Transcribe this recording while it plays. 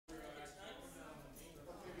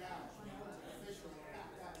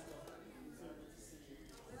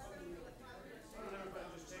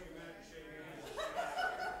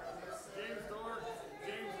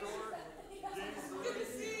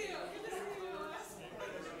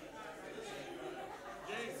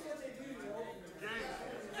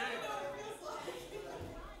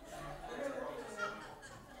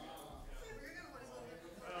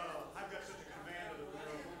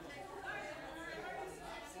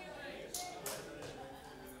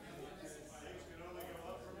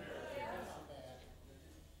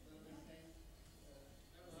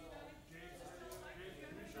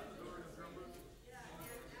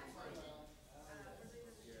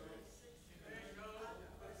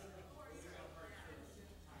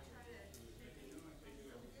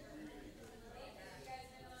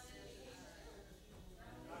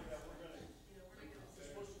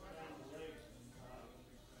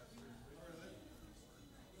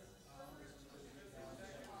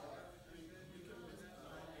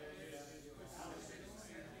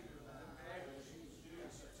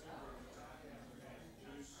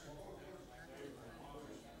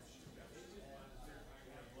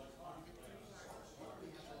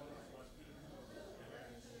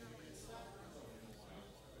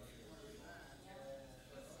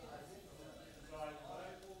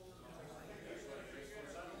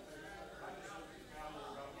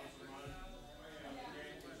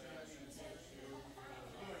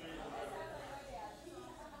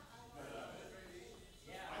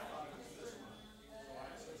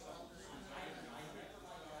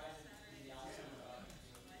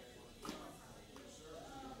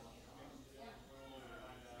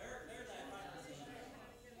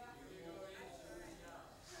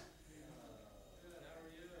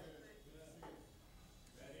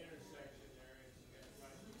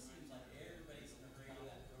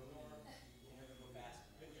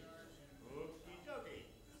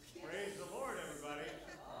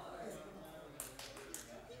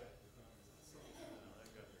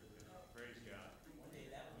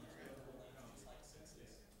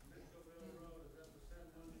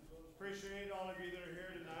Appreciate all of you that are here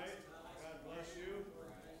tonight. God bless you.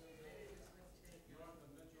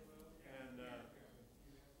 And let's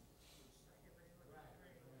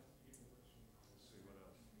see what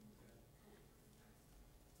else.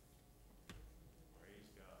 Praise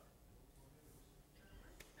God.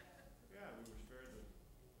 Yeah, we were spared the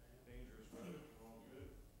dangerous weather. All good.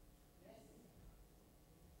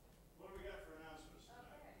 What do we got for announcements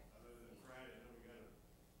tonight? Other than Friday, then we got a.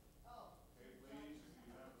 Hey, please, if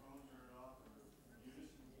you have phone, turn it off or mute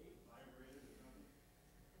it, vibrate it or something.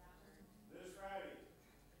 This Friday,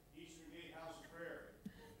 Eastern Gate House of Prayer.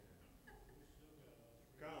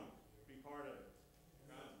 Come, be part of it.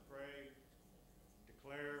 Come, pray,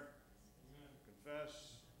 declare,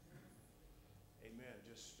 confess. Amen.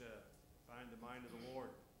 Just find the mind of the Lord.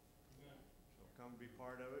 So come be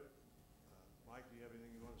part of it. Mike, do you have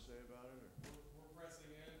anything you want to say about it? Or? We're pressing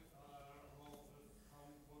in. I don't know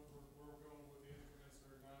how what we're going with the instruments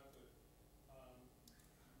or not, but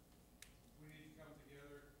we need to come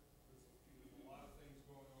together. There's a lot of things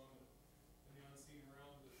going on in the unseen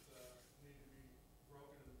realm that need to be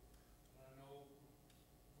broken. And I know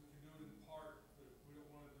we can do it in part, but we don't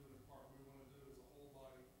want to do it in part. We want to do it as a whole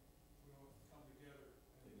body. We want to come together.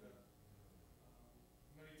 And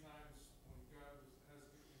many times when God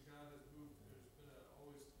has moved, there's been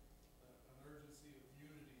always an urgency of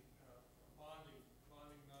unity, bonding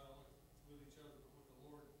not only with each other but with the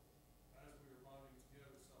Lord as we are bonding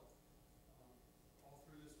together. So all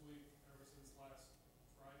through this week, ever since last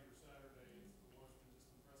Friday or Saturday, the Lord's been just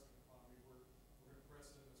impressing upon me. We're going to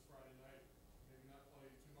press in this Friday night. Maybe not play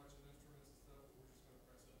too much of instruments and stuff, but we're just going to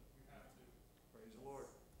press in. We have to. Praise the Lord.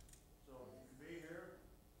 So if you can be here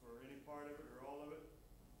for any part of it or all of it,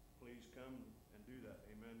 please come and do that.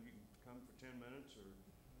 Amen. You can come for 10 minutes or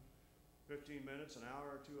 15 minutes, an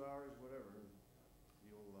hour or 2 hours, whatever.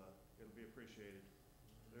 It'll be appreciated.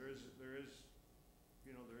 There is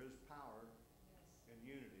power in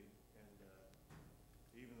unity, and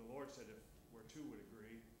even the Lord said if where two would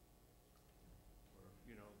agree, or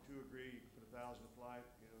two agree, you can put 1,000 to flight,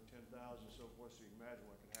 10,000, so forth. So you can imagine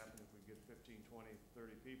what could happen if we get 15, 20,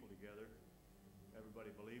 30 people together, everybody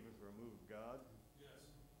believing for a move of God. Yes.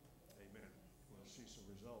 Amen. We'll see some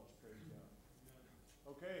results. Praise God.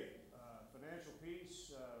 Okay, financial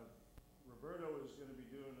peace. Roberto is going to be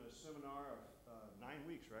doing a seminar of 9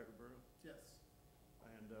 weeks, right, Roberto? Yes.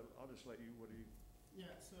 And I'll just let you. What do you?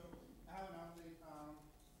 Yeah. So Hamlin,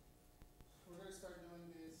 we're going to start doing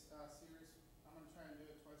this series. I'm going to try and do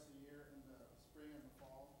it twice a year in the spring and the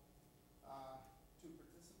fall. To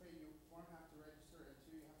participate, you one have to register, and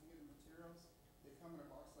two, you have to get the materials. They come in a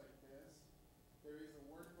box like this. There is a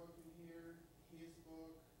workbook in here, his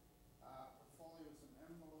book, portfolio with some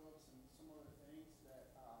envelopes and some other things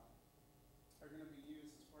that are going to be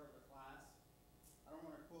used as part of the class. I don't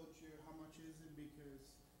want to quote you how much is it because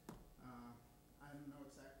I don't know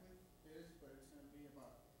exactly it is, but it's going to be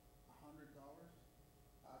about $100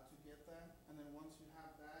 to get that. And then once you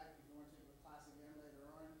have that, if you want to take the class again later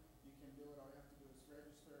on, you can do it. All you have to do is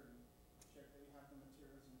register and check that you have the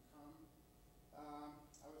materials and come.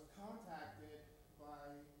 I was contacted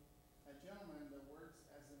by a gentleman that works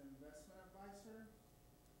as an investment advisor,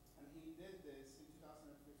 and he did this in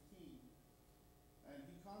 2015. And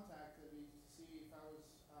he contacted me to see if I was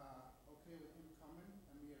okay with him coming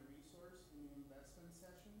and be a resource in the investment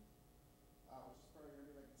session, which is probably going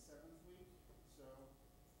to be like the 7th week. So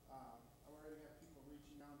I already have people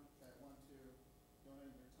reaching out that want to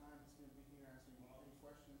donate their time. He's going to be here answering any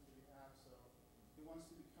questions that you have. So he wants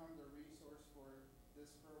to become the resource for this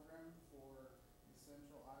program for the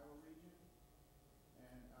Central Iowa region.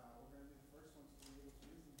 And we're going to be the first ones to be able to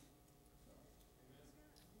use them. So.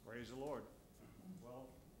 Praise the Lord.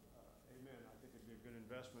 Well, amen. I think it'd be a good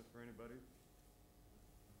investment for anybody.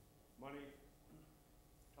 Money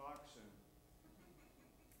talks, and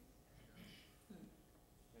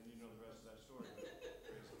you know the rest of that story.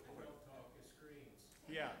 Don't talk, it screams.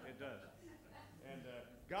 Yeah, it does. And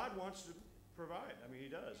God wants to provide. I mean,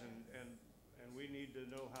 He does, and we need to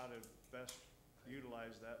know how to best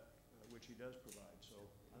utilize that which He does provide. So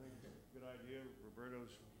I think it's a good idea.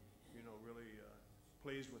 Roberto's, really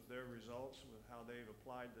pleased with their results, with how they've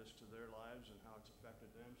applied this to their lives and how it's affected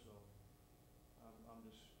them. So I'm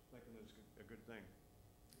just thinking it's a good thing.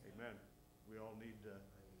 Amen. We all need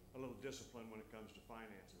a little discipline when it comes to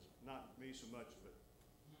finances. Not me so much, but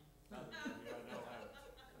I know have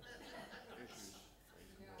issues.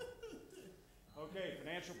 Okay,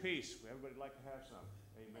 financial peace. Everybody'd like to have some.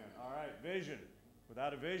 Amen. All right, vision.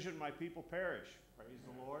 Without a vision, my people perish. Praise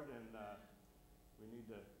the Lord. And we need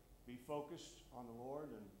to be focused on the Lord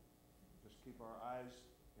and just keep our eyes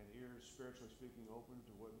and ears, spiritually speaking, open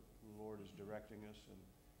to what the directing us and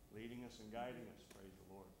leading us and guiding us. Praise the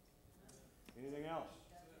Lord. Anything else?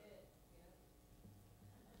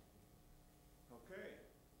 Okay.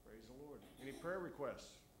 Praise the Lord. Any prayer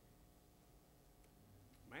requests?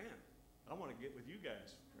 Man, I want to get with you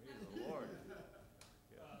guys. Praise the Lord.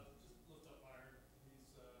 Yeah. Just lift up Myron.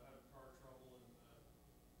 He's having car trouble and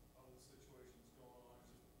other situations going on.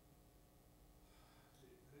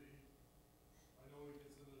 I know he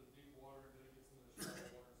gets into the deep water, then he gets into the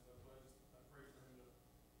shallow water and stuff, but I pray for him to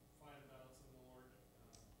find balance in the Lord.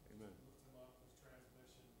 Amen. Lift him up. His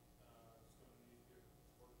transmission is going to need to get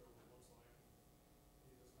worked over, it looks like.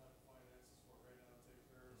 He doesn't have the finances for it right now to take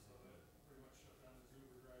care of, so that pretty much shut down his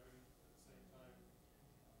Uber driving at the same time.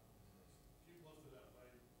 Keep lifted up.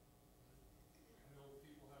 I know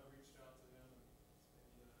people have reached out to him, and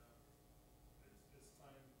it's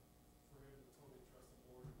time for him to totally trust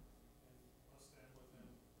the Lord and us stand with him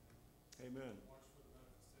and Amen. watch for the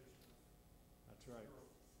manifestation of That's right.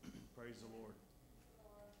 growth. Praise the Lord.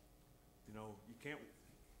 You know, you can't,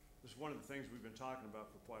 this is one of the things we've been talking about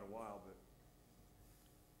for quite a while, but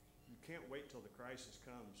you can't wait till the crisis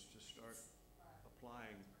comes to start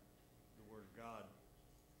applying the Word of God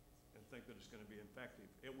and think that it's going to be effective.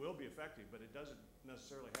 It will be effective, but it doesn't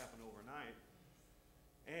necessarily happen overnight.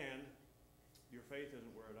 And your faith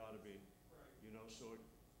isn't where it ought to be. Right. You know, so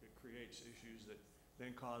it creates issues that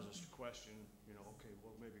then cause us to question, you know, okay,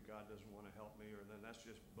 well, maybe God doesn't want to help me, or then that's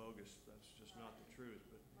just bogus. That's just not the truth.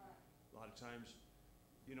 But a lot of times,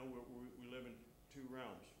 you know, we live in two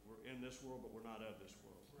realms. We're in this world, but we're not of this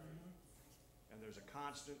world. Right. And there's a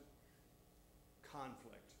constant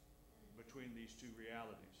conflict between these two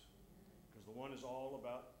realities. Because the one is all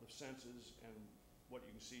about the senses and what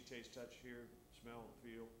you can see, taste, touch, hear, smell,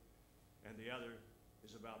 feel. And the other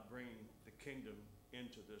is about bringing the kingdom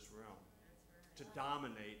into this realm to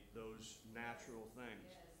dominate those natural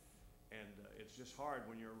things. And it's just hard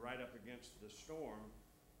when you're right up against the storm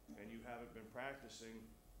and you haven't been practicing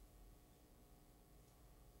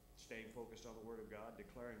staying focused on the Word of God,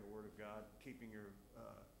 declaring the Word of God, keeping your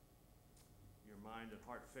mind and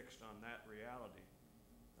heart fixed on that reality.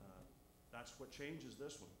 That's what changes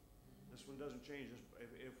this one. This one doesn't change.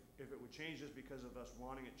 If it would change just because of us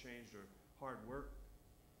wanting it changed or hard work,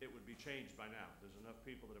 it would be changed by now. There's enough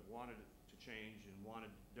people that have wanted it to change and wanted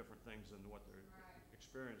different things than what they're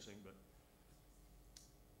experiencing, but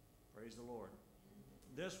praise the Lord.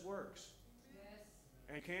 This works. Yes.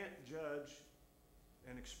 And you can't judge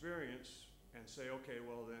an experience and say, okay,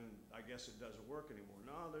 well then I guess it doesn't work anymore.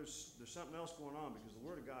 No, there's something else going on because the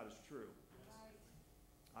Word of God is true.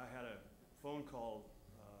 I had a phone call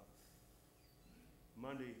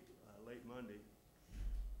Monday, late Monday,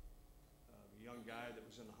 a young guy that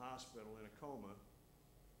was in the hospital in a coma.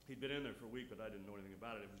 He'd been in there for a week, but I didn't know anything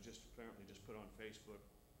about it. It was just apparently just put on Facebook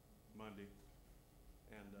Monday.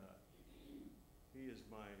 And he is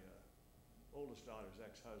my oldest daughter's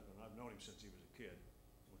ex-husband. I've known him since he was a kid,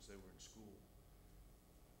 once they were in school.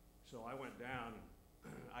 So I went down and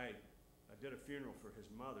I did a funeral for his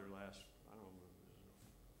mother last, I don't know, it was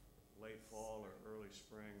late fall or early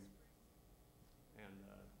spring. And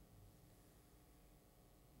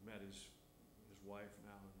met his wife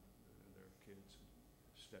now and their kids,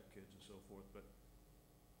 stepkids and so forth. But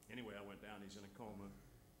anyway, I went down, he's in a coma.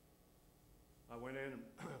 I went in and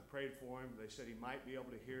prayed for him. They said he might be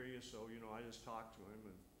able to hear you, so, you know, I just talked to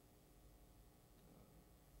him and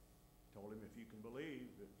told him if you can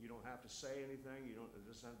believe that you don't have to say anything, it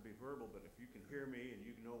doesn't have to be verbal, but if you can hear me and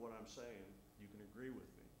you know what I'm saying, you can agree with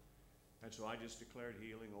me. And so I just declared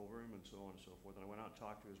healing over him and so on and so forth. And I went out and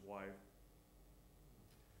talked to his wife,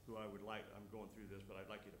 who I'm going through this, but I'd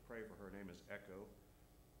like you to pray for her. Her name is Echo,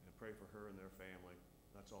 and pray for her and their family.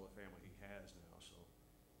 That's all the family he has now. So,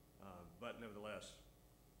 but nevertheless,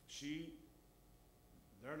 they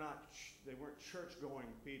weren't church-going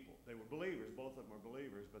people. They were believers. Both of them are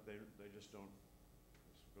believers, but they just don't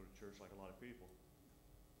go to church like a lot of people.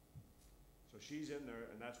 So she's in there,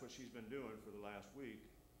 and that's what she's been doing for the last week,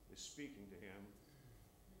 is speaking to him.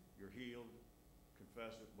 You're healed,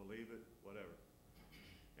 confess it, believe it, whatever.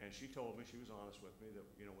 And she told me, she was honest with me, that,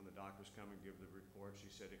 you know, when the doctors come and give the report,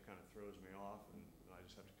 she said it kind of throws me off and I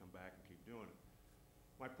just have to come back and keep doing it.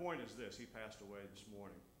 My point is this: he passed away this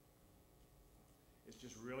morning. It's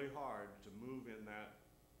just really hard to move in that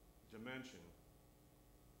dimension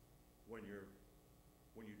when you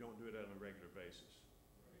don't do it on a regular basis.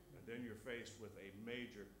 And then you're faced with a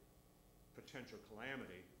major potential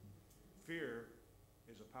calamity. Fear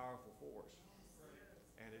is a powerful force.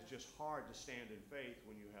 And it's just hard to stand in faith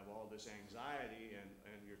when you have all this anxiety and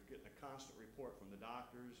you're getting a constant report from the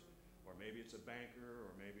doctors or maybe it's a banker,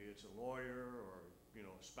 or maybe it's a lawyer, or, you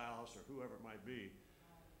know, a spouse, or whoever it might be,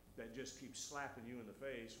 that just keeps slapping you in the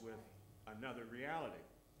face with another reality.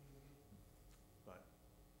 But,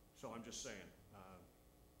 so I'm just saying,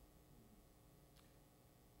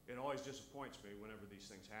 it always disappoints me whenever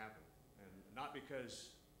these things happen. And not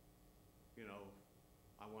because, you know,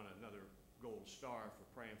 I want another gold star for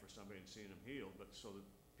praying for somebody and seeing them healed, but so that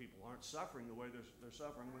people aren't suffering the way they're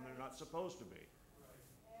suffering when they're not supposed to be.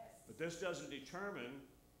 But this doesn't determine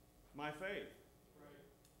my faith.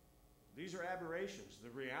 These are aberrations.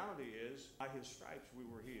 The reality is, by his stripes we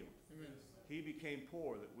were healed. Amen. He became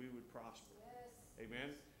poor that we would prosper.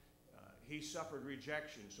 Amen. He suffered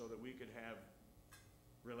rejection so that we could have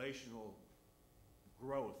relational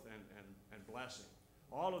growth and blessing.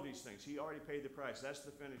 All of these things, he already paid the price. That's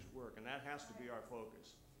the finished work, and that has to be our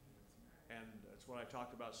focus. And that's what I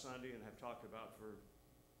talked about Sunday and have talked about for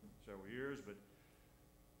several years, but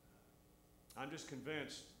I'm just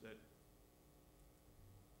convinced that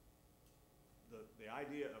the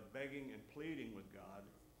idea of begging and pleading with God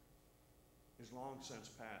is long since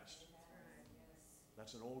past.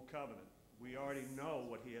 That's an old covenant. We already know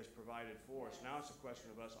what he has provided for us. Now it's a question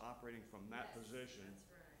of us operating from that position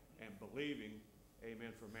and believing, amen,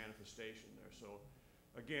 for manifestation there. So,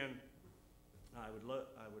 again, I would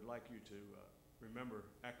like you to remember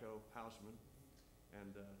Echo Houseman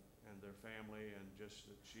and their family, and just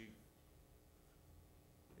that she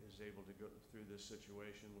is able to go through this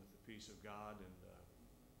situation with the peace of God, and that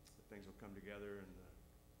things will come together, and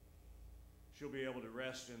she'll be able to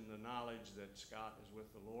rest in the knowledge that Scott is with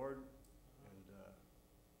the Lord.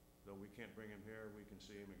 Though we can't bring him here, we can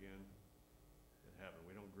see him again in heaven.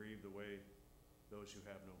 We don't grieve the way those who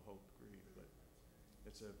have no hope grieve. But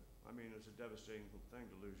it's a devastating thing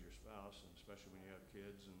to lose your spouse, and especially when you have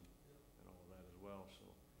kids and all of that as well. So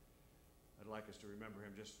I'd like us to remember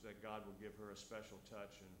him, just that God will give her a special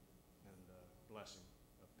touch and blessing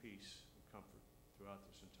of peace and comfort throughout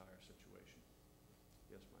this entire situation.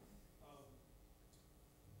 Yes, Mike.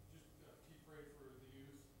 Just keep praying for the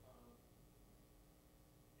youth.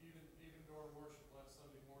 Even during worship last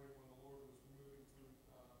Sunday morning, when the Lord was moving through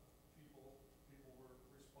people were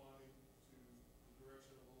responding to the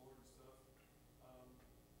direction of the Lord and stuff.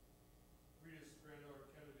 Rita's granddaughter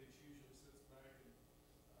Kennedy, she usually sits back, and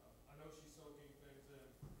I know she's soaking things in.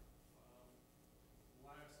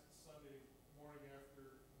 Last Sunday morning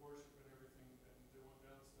after worship and everything, and they went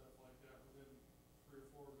down and stuff like that, within 3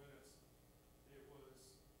 or 4 minutes, it was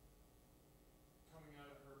coming out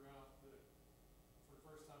of her mouth that, for the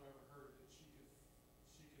first time I ever heard, that she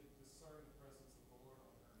could discern the presence of the Lord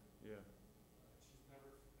on her. Yeah. She's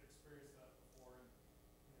never experienced that before, and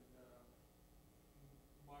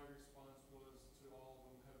my response was to all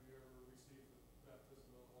of them, have you ever received the baptism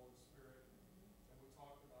of the Holy Spirit? And we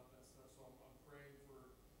talked about that stuff, so I'm praying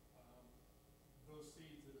for those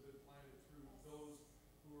seeds that have been planted through those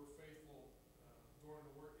who were faithful during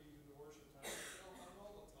the work, even the worship time, on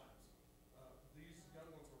all the times. These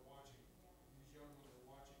young ones are watching. These young ones are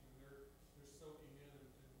watching, and they're soaking in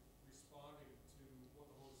and responding to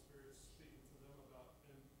what the Holy Spirit is speaking to them about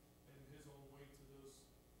in his own way to those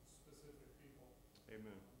specific people.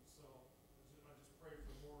 Amen. So I just pray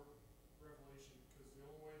for more revelation, because the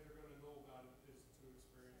only way they're going to know about it is to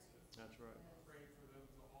experience it. That's right. I'm praying for them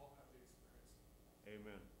to all have the experience.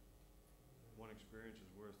 Amen. One experience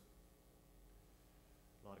is worth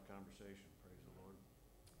a lot of conversation. Praise the Lord.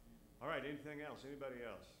 All right, anything else? Anybody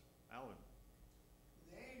else? Alan.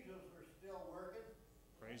 The angels were still working.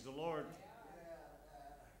 Praise the Lord.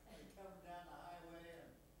 They come down the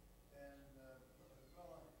highway, and a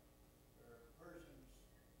fella or a person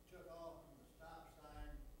took off from the stop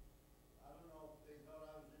sign. I don't know if they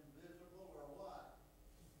thought I was invisible or what,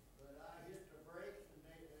 but I hit the brakes, and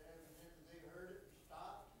evidently they heard it and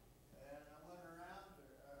stopped, and I went around,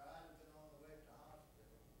 or I'd have been on the way to the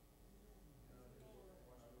hospital. You know,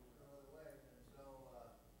 just no other way. And so,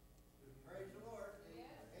 praise the Lord. The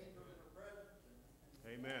angels were present.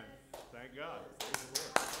 Amen. Thank God. Praise the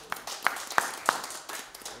Lord.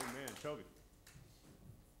 Amen. Toby.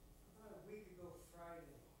 About a week ago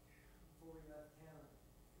Friday, before we left town,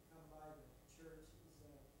 to come by the church, it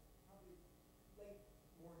was probably late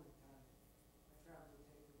morning time. I traveled to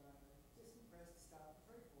take her by, and I was just impressed to stop and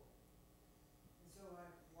pray for her. And so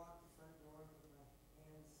I walked the front door and put my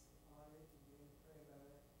hands on it and began to pray about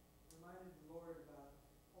it. Reminded the Lord about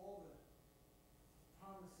all the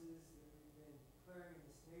promises that we've been declaring in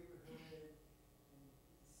this neighborhood, and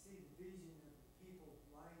see the vision of the people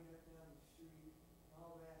lining up down the street and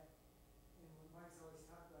all that. And what Mike's always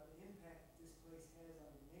talked about, the impact this place has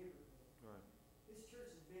on the neighborhood. Right. This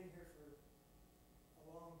church has been here for a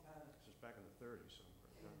long time. back in the 30s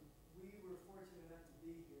somewhere. And we were fortunate enough to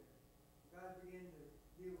be here. God began to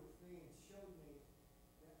deal with me and showed me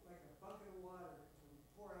that like a bucket of water, when you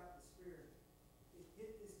pour out the Spirit, it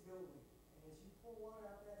hit this building. And as you pour water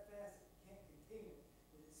out that fast, it can't contain it,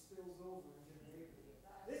 and it spills over into the neighborhood.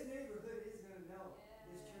 This neighborhood is going to know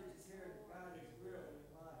this church is here, that God is real and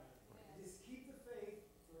alive. And just keep the faith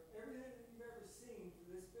for everything that you've ever seen for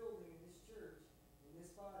this building and this church and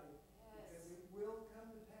this body, because it will come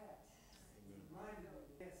to pass. Remind you,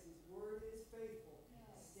 yes, His word is faithful,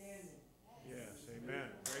 standing. Yes, amen.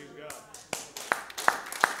 Praise God.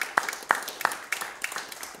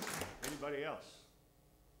 Anybody else?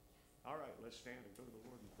 All right, let's stand and go to the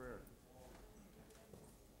Lord in prayer.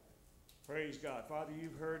 Praise God. Father,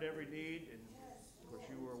 you've heard every need, and of course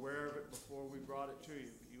you were aware of it before we brought it to you.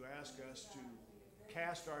 But you ask us to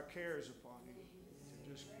cast our cares upon you,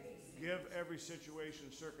 to just give every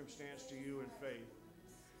situation, circumstance to you in faith.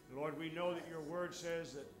 And Lord, we know that your word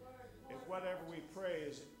says that if whatever we pray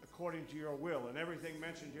is according to your will, and everything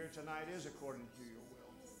mentioned here tonight is according to your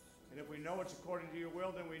will. And if we know it's according to your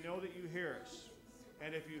will, then we know that you hear us.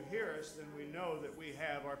 And if you hear us, then we know that we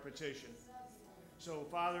have our petition. So,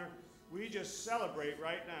 Father, we just celebrate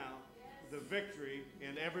right now the victory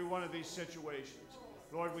in every one of these situations.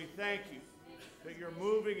 Lord, we thank you that you're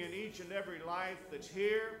moving in each and every life that's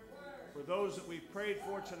here. For those that we've prayed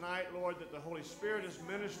for tonight, Lord, that the Holy Spirit is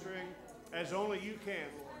ministering as only you can,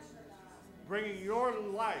 Lord. Bringing your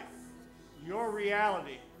life, your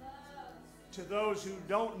reality to those who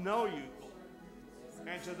don't know you, Lord,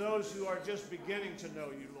 and to those who are just beginning to know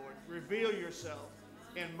you, Lord. Reveal yourself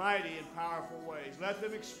in mighty and powerful ways. Let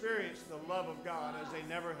them experience the love of God as they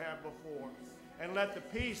never have before. And let the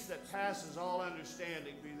peace that passes all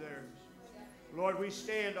understanding be theirs. Lord, we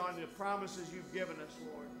stand on the promises you've given us,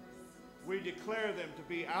 Lord. We declare them to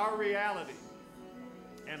be our reality.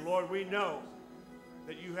 And Lord, we know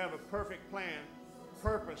that you have a perfect plan,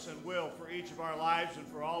 purpose, and will for each of our lives and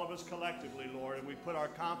for all of us collectively, Lord. And we put our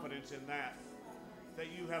confidence in that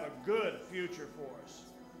you have a good future for us,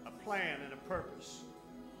 a plan and a purpose.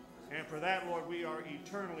 And for that, Lord, we are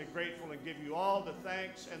eternally grateful and give you all the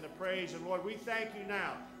thanks and the praise. And Lord, we thank you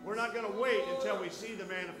now. We're not going to wait until we see the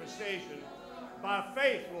manifestation. By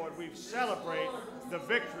faith, Lord, we celebrate the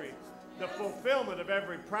victory, the fulfillment of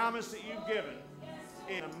every promise that you've given.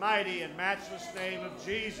 In the mighty and matchless name of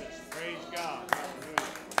Jesus. Praise God. Hallelujah.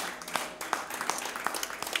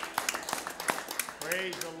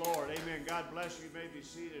 Praise the Lord. Amen. God bless you. You may be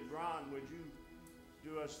seated. Ron, would you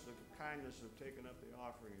do us the kindness of taking up the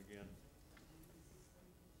offering again?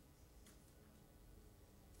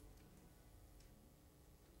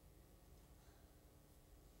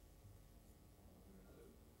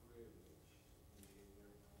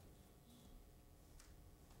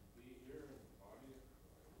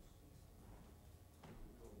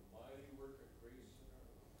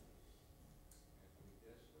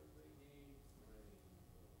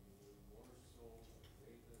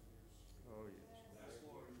 Oh,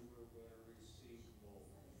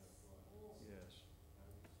 yes.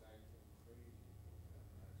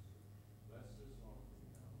 Yes.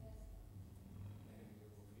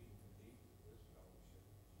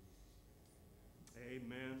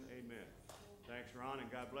 Amen. Amen. Thanks, Ron, and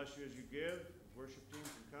God bless you as you give. Worship team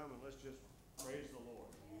can come and let's just praise the Lord.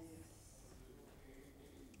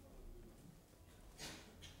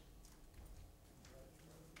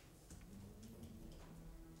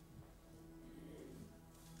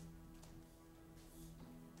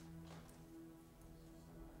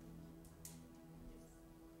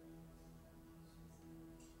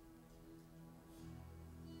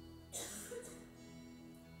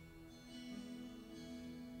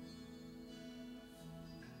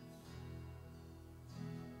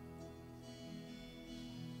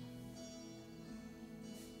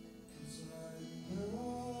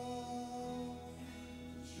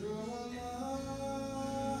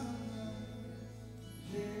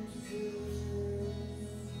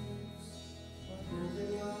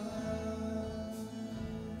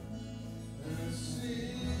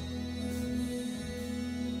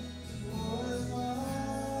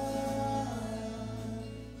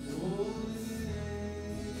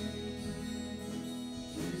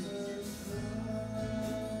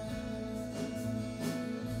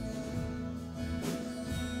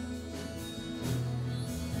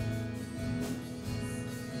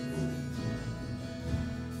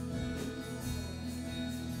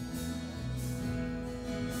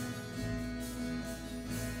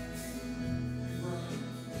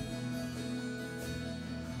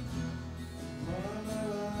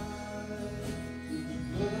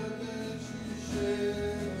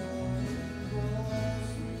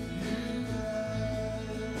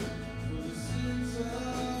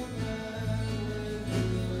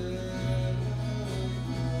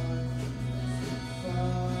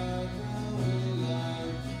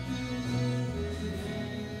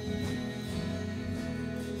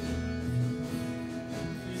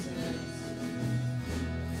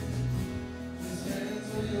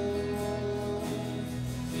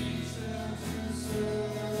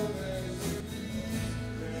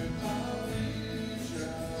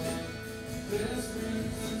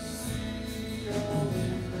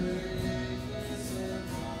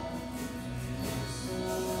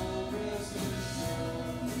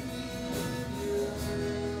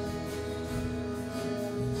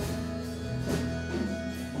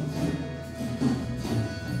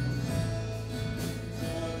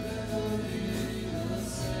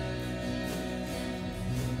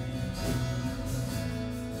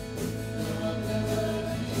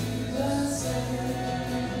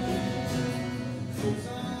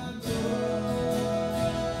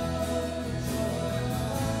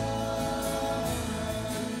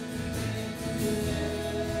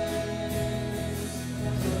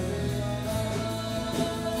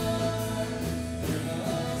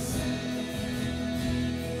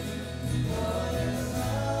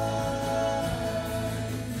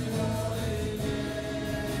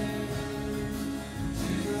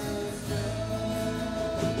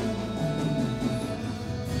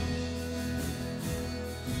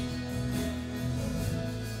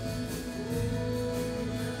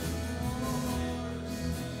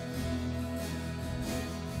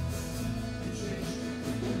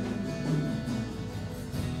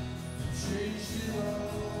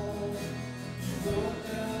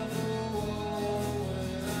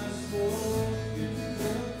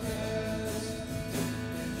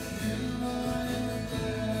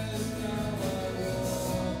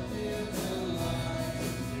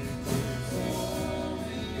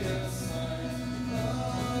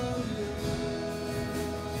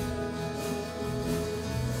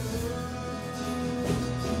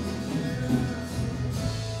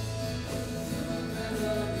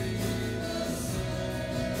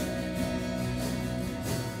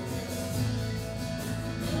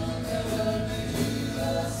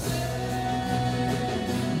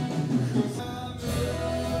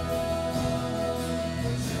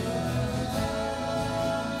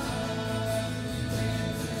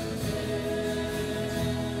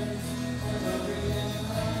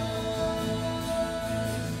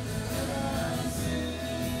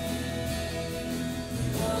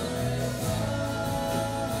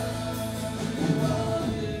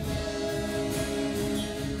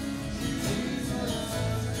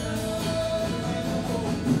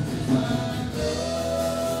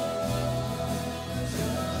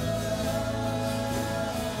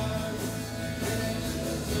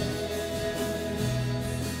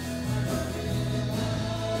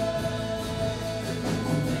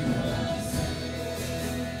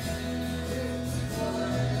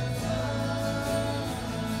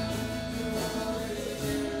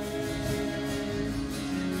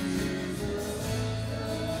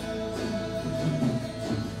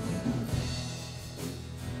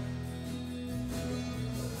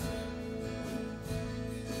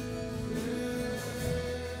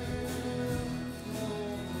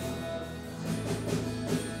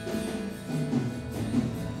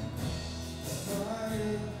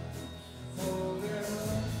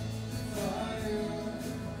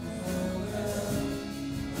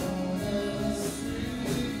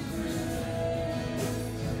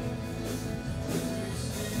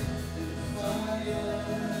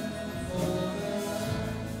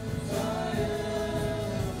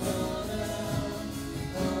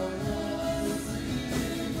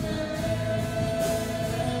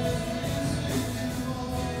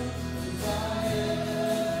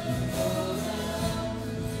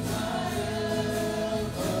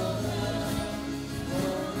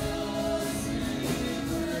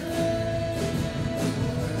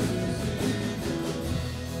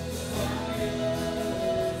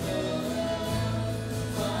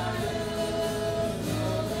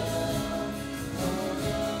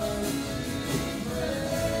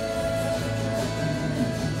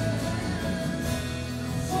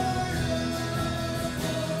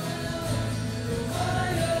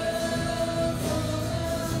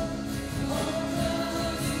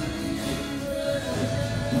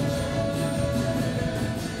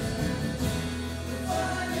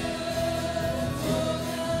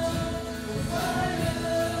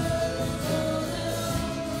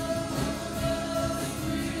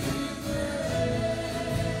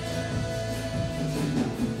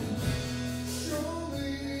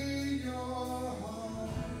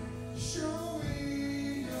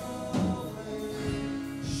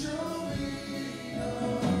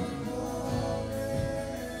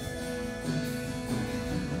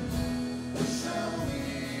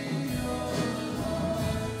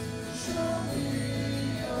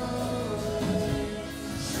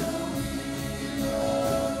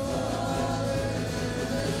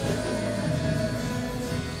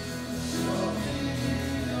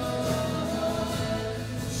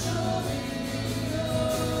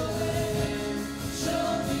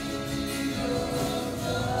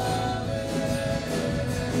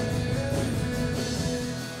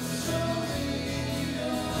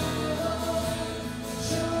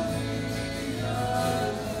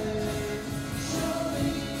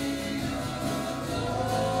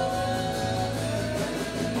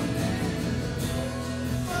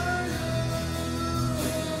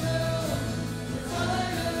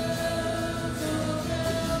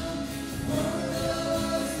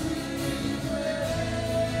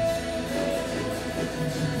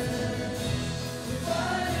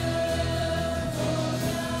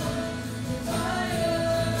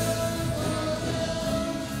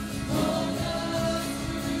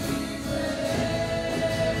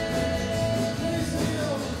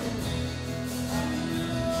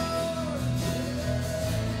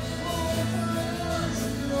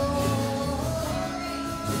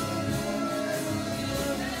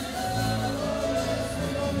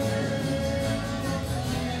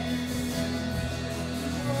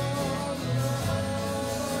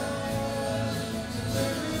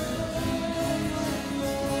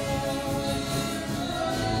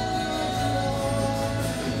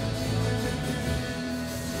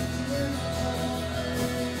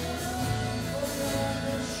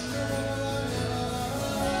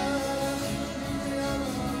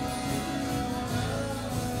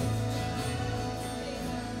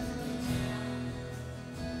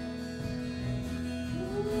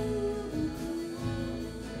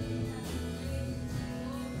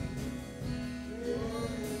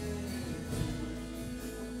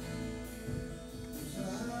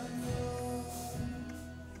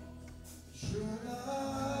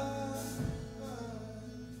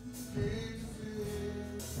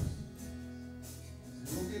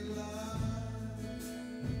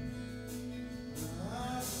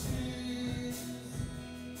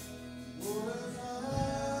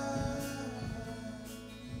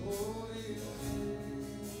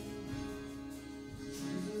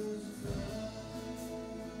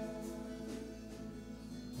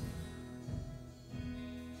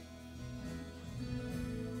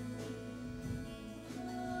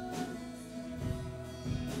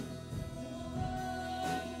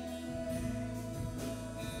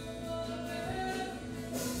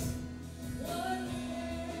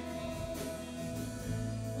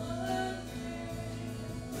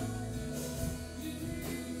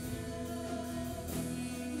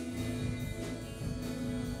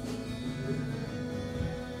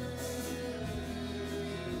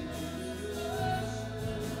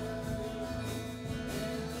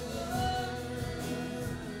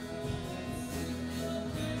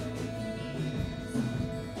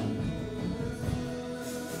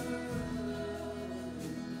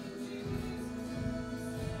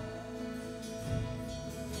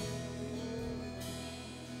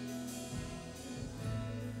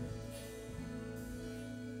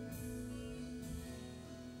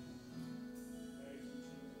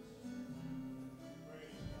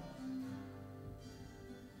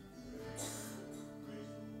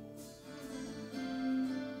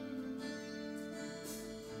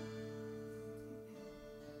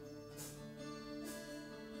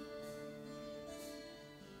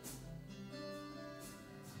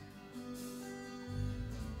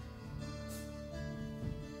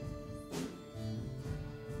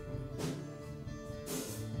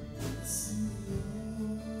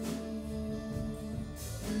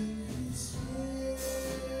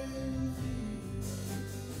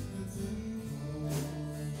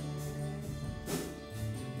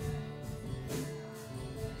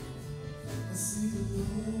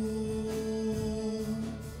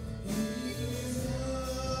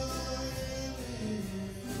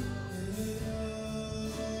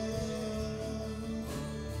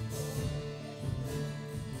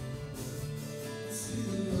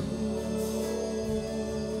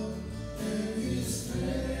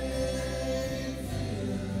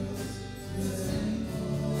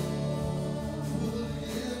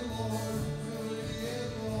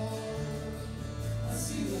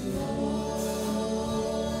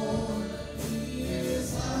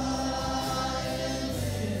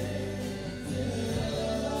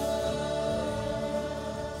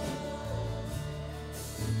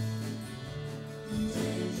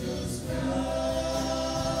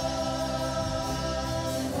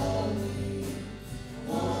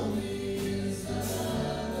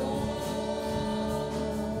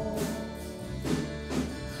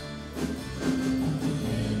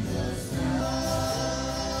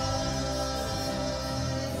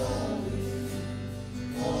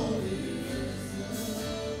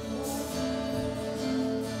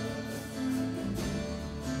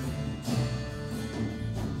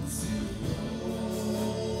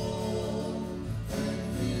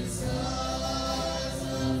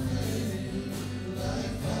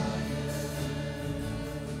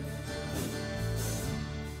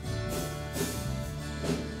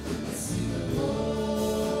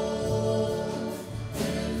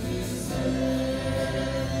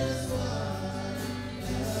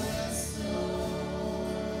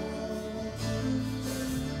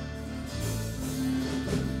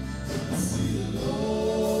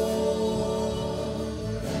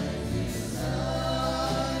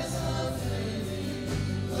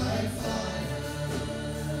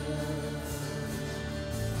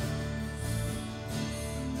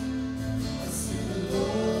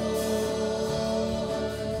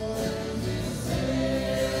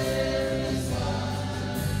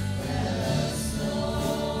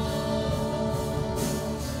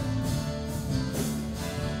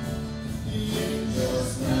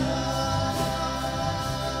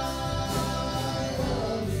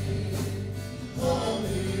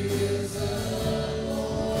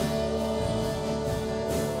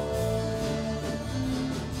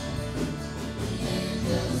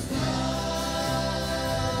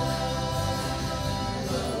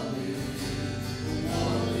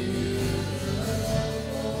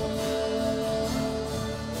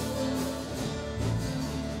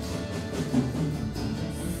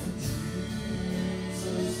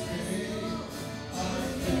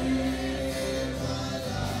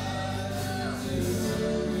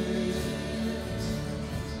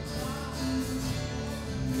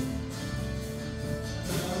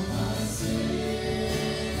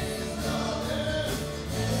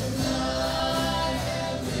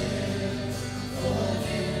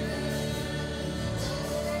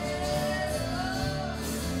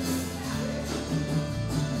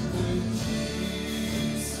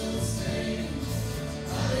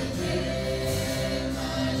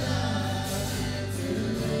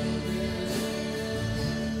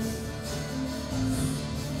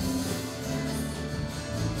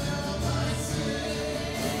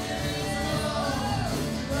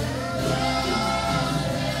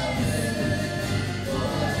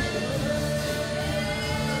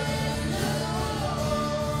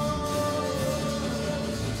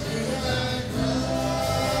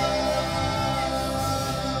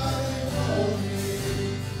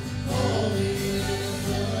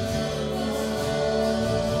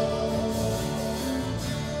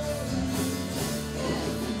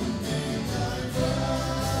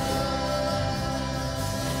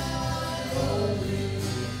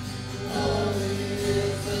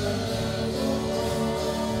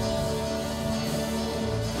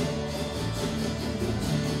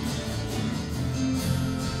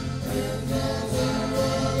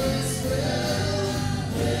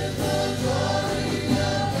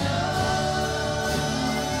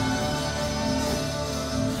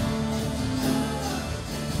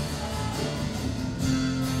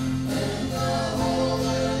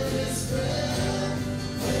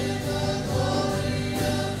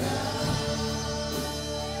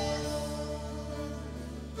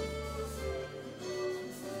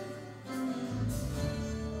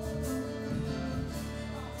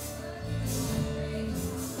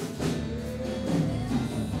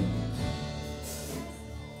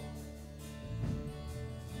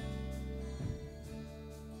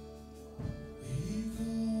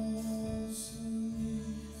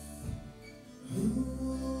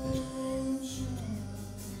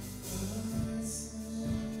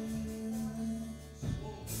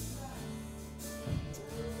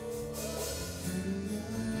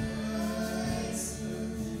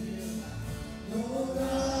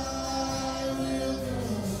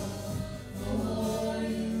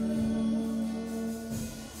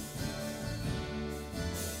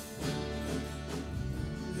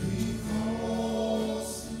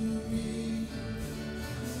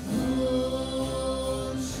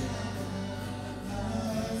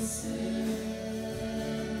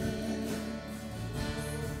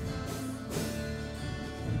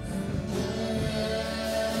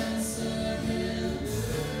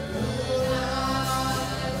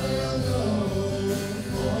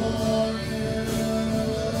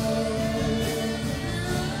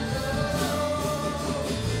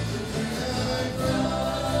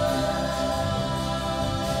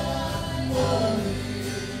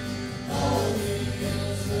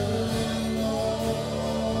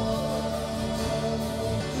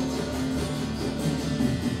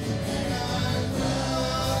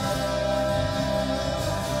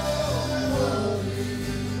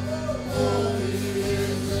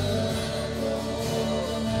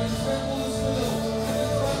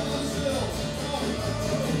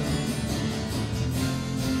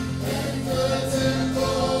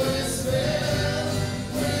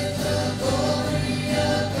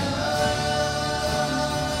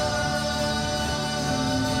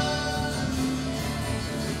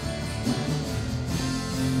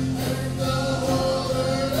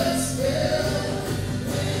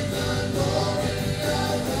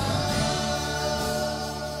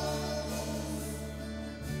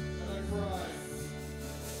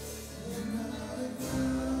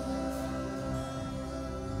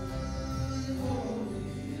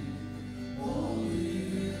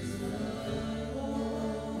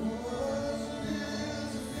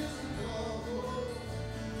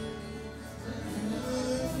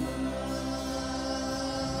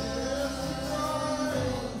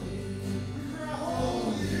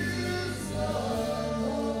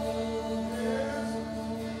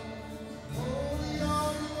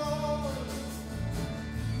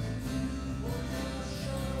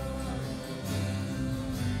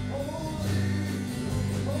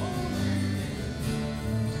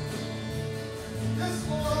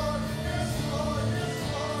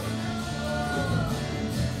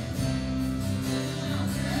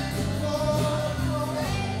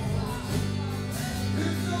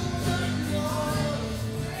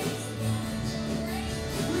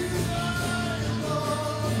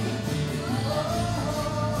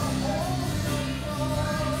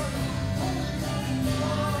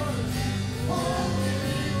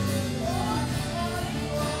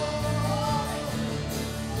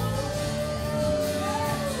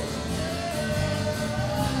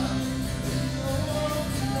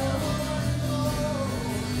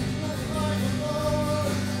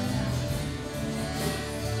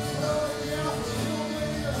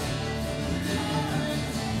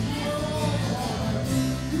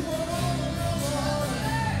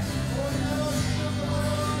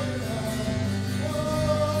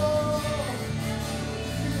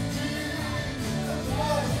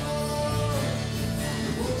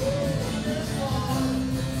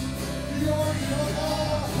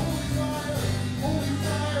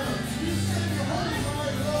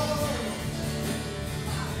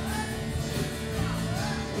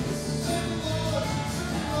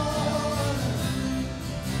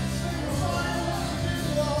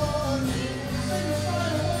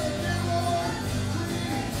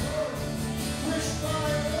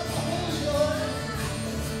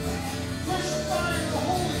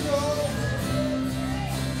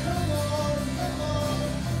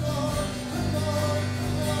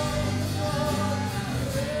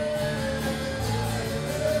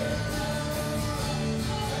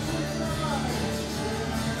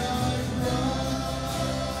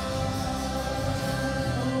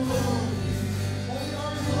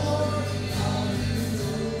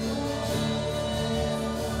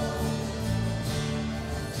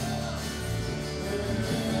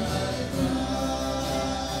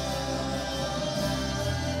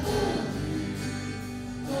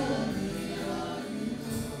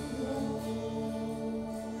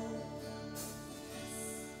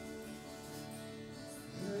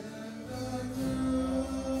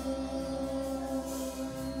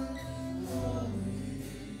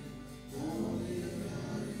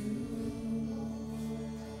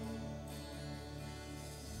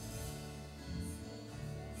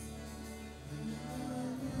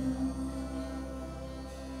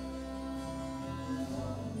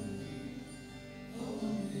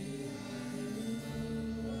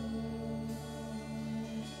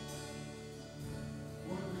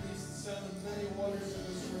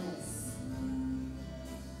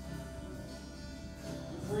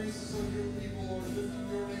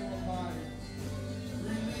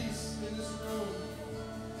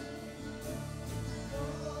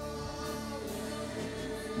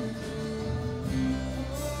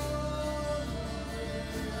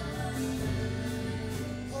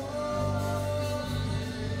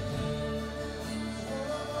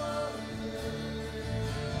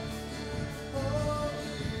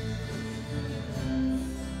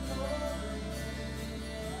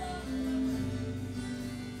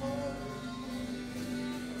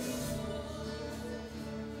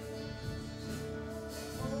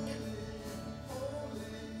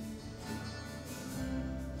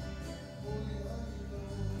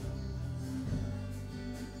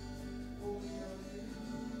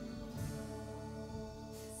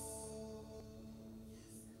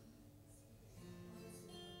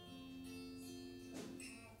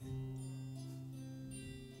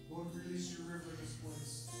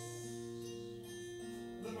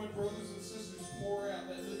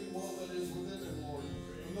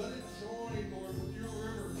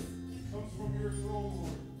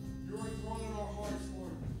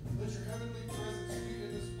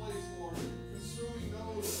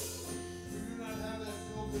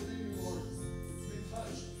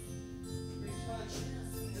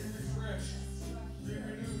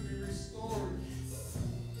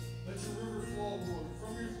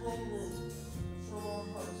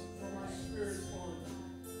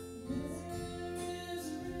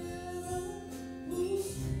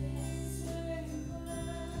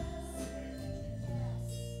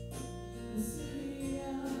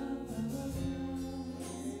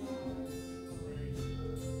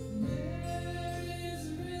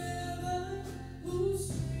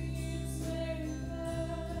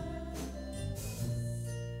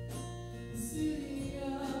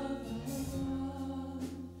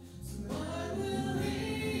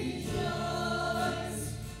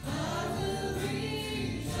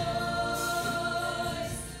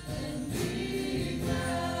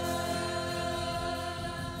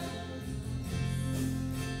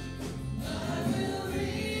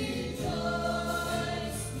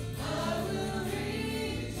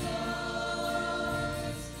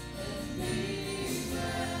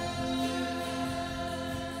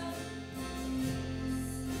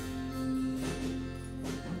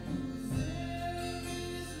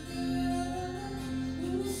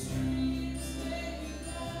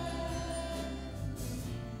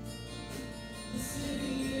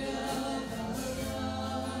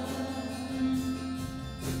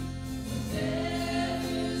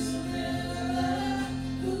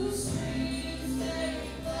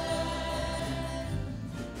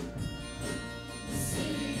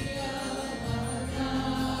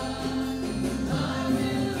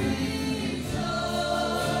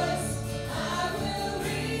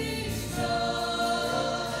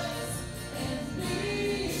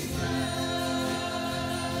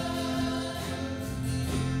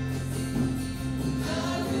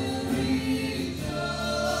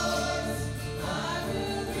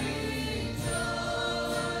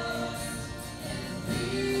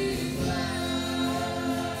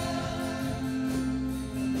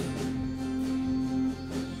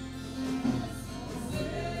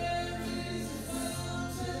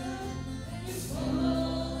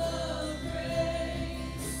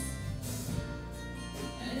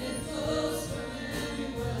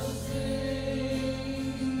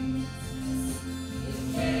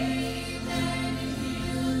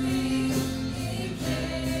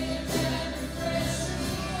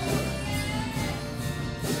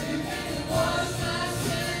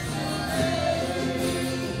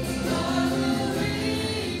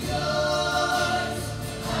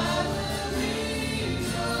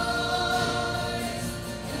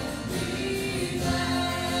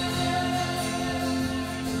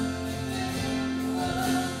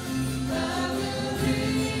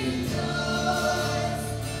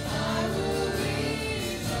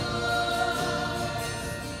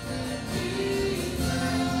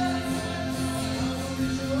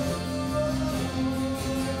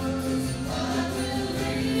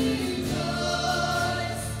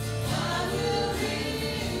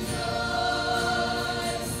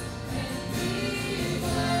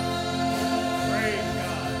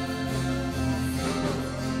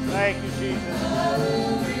 Thank you, Jesus.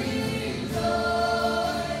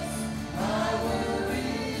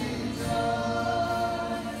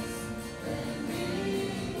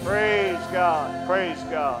 Praise God. Praise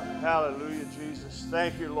God. Hallelujah, Jesus.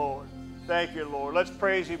 Thank you, Lord. Thank you, Lord. Let's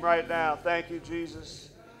praise Him right now. Thank you, Jesus.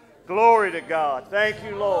 Glory to God. Thank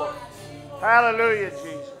you, Lord. Hallelujah,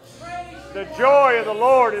 Jesus. The joy of the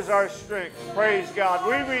Lord is our strength. Praise God.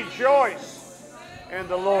 We rejoice in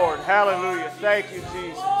the Lord. Hallelujah. Thank you,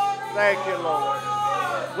 Jesus. Thank you, Lord.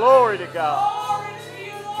 Glory to God.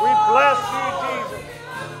 We bless you, Jesus.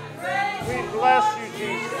 We bless you,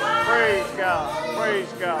 Jesus. Praise God. Praise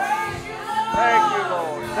God. Thank you,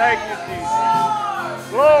 Lord. Thank you, Jesus.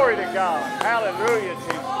 Glory to God. Hallelujah,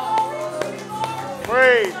 Jesus.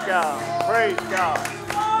 Praise God. Praise God.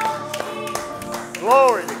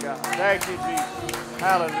 Glory to God. Thank you, Jesus.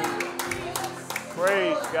 Hallelujah.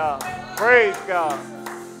 Praise God. Praise God.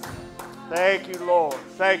 Thank you, Lord.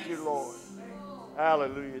 Thank you, Lord.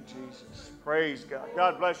 Hallelujah, Jesus. Praise God.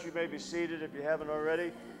 God bless you. You may be seated if you haven't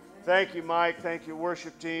already. Thank you, Mike. Thank you,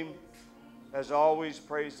 worship team. As always,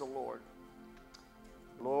 praise the Lord.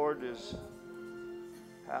 The Lord is,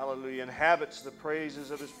 hallelujah, inhabits the praises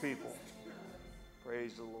of His people.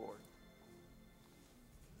 Praise the Lord.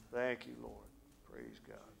 Thank you, Lord. Praise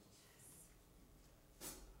God.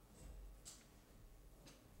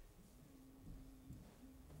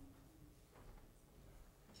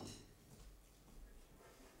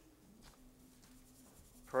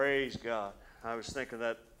 Praise God. I was thinking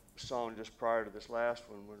that song just prior to this last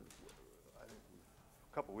one, when, I think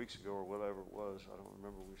a couple weeks ago or whatever it was. I don't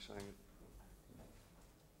remember we sang it.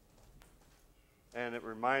 And it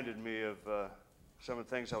reminded me of some of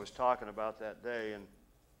the things I was talking about that day. And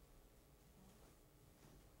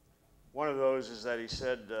one of those is that he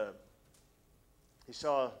said he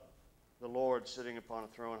saw the Lord sitting upon a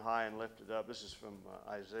throne high and lifted up. This is from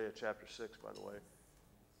Isaiah chapter 6, by the way.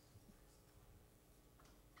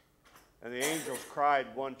 And the angels cried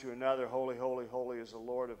one to another, Holy, holy, holy is the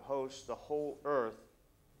Lord of hosts. The whole earth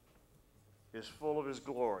is full of His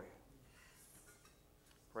glory.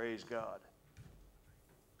 Praise God.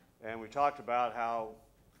 And we talked about how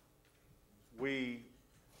we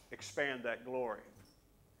expand that glory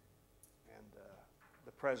and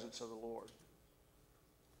the presence of the Lord.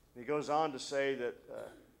 He goes on to say that,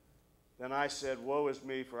 then I said, woe is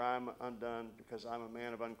me, for I am undone, because I am a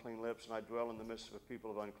man of unclean lips, and I dwell in the midst of a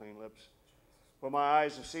people of unclean lips. For my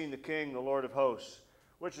eyes have seen the King, the Lord of hosts,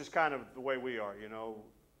 which is kind of the way we are, you know.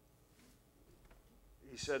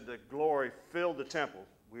 He said the glory filled the temple.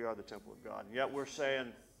 We are the temple of God. And yet we're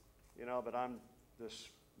saying, you know, but I'm this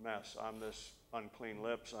mess. I'm this unclean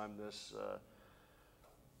lips. I'm this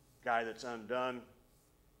guy that's undone.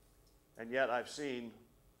 And yet I've seen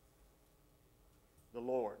the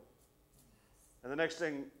Lord. And the next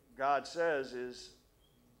thing God says is,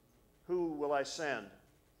 who will I send?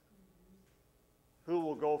 Who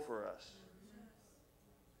will go for us?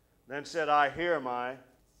 Then said I, here am I,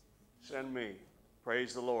 send me.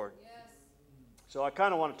 Praise the Lord. Yes. So I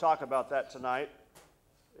kind of want to talk about that tonight.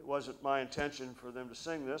 It wasn't my intention for them to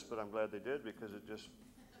sing this, but I'm glad they did, because it just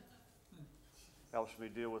helps me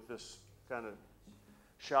deal with this kind of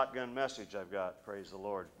shotgun message I've got. Praise the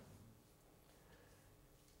Lord.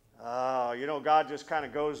 You know, God just kind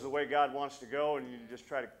of goes the way God wants to go, and you just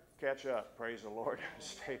try to catch up. Praise the Lord.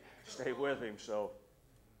 Stay with Him. So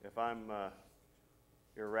if I'm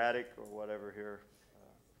erratic or whatever here,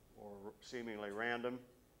 or seemingly random,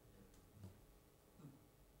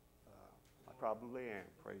 I probably am.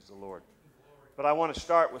 Praise the Lord. But I want to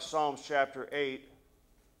start with Psalms chapter 8,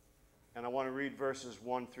 and I want to read verses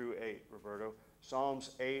 1 through 8, Roberto.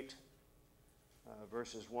 Psalms 8,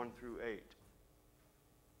 verses 1 through 8.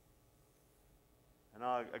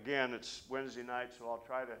 And again, it's Wednesday night, so I'll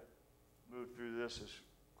try to move through this as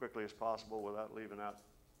quickly as possible without leaving out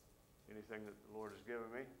anything that the Lord has given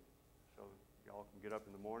me. So y'all can get up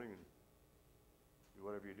in the morning and do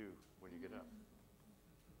whatever you do when you get up.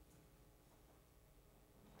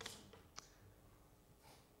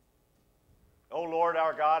 O Lord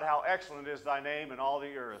our God, how excellent is Thy name in all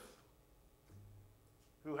the earth,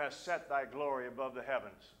 who has set Thy glory above the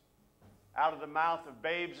heavens. Out of the mouth of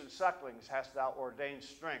babes and sucklings hast Thou ordained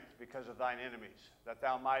strength because of Thine enemies, that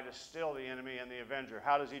Thou mightest still the enemy and the avenger.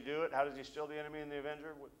 How does He do it? How does He still the enemy and the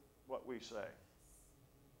avenger? With what we say.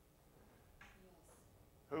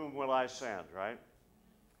 Whom will I send, right?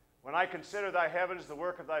 When I consider Thy heavens, the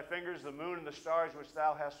work of Thy fingers, the moon and the stars which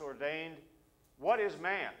Thou hast ordained, what is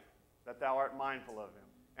man that Thou art mindful of him,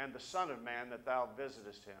 and the son of man that Thou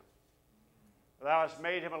visitest him? Thou hast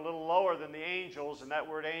made him a little lower than the angels, and that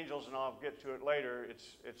word angels, and I'll get to it later,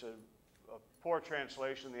 it's poor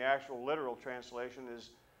translation. The actual literal translation is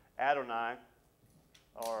Adonai,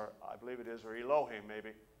 or I believe it is, or Elohim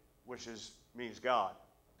maybe, which means God,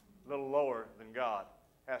 a little lower than God.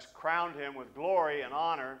 Hast crowned him with glory and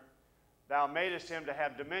honor. Thou madest him to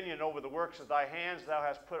have dominion over the works of thy hands. Thou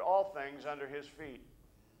hast put all things under his feet.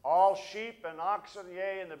 All sheep and oxen,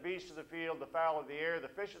 yea, and the beasts of the field, the fowl of the air, the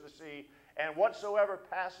fish of the sea, and whatsoever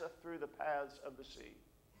passeth through the paths of the sea.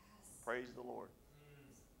 Yes. Praise the Lord.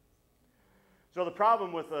 So the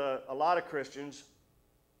problem with a lot of Christians,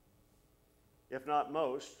 if not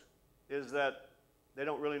most, is that they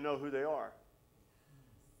don't really know who they are.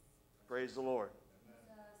 Praise the Lord.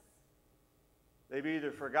 They've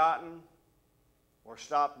either forgotten or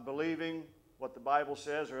stopped believing what the Bible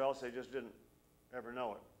says, or else they just didn't ever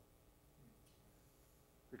know it.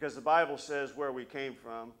 Because the Bible says where we came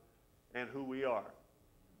from and who we are.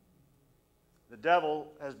 The devil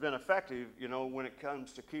has been effective, when it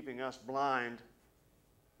comes to keeping us blind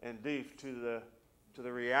and deaf to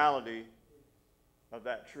the reality of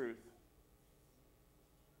that truth.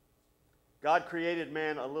 God created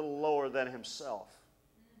man a little lower than himself.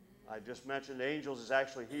 I just mentioned angels is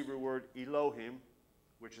actually Hebrew word Elohim,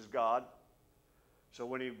 which is God. So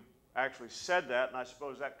when he actually said that, and I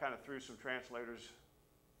suppose that kind of threw some translators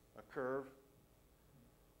a curve,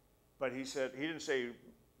 but he didn't say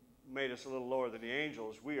made us a little lower than the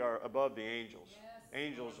angels. We are above the angels. Yes.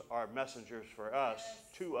 Angels are messengers for us,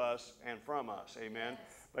 yes, to us, and from us. Amen. Yes.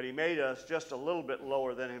 But he made us just a little bit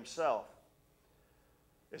lower than himself.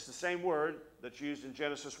 It's the same word that's used in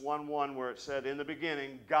Genesis 1:1 where it said, in the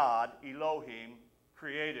beginning, God, Elohim,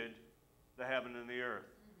 created the heaven and the earth.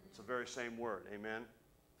 Mm-hmm. It's the very same word. Amen.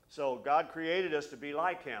 So God created us to be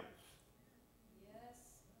like him. Yes.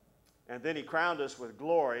 And then he crowned us with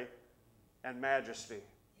glory and majesty.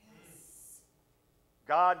 Yes.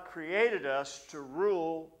 God created us to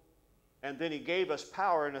rule, and then he gave us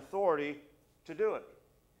power and authority to do it.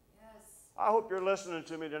 I hope you're listening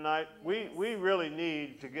to me tonight. Yes. We really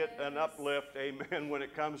need to get an uplift, amen, when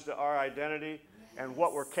it comes to our identity, yes, and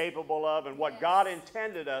what we're capable of and what, yes, God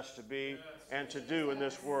intended us to be, yes, and to do in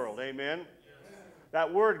this world. Amen? Yes.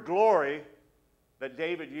 That word glory that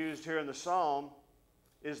David used here in the psalm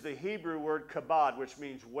is the Hebrew word kabod, which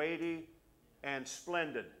means weighty and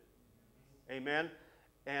splendid. Amen?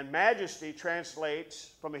 And majesty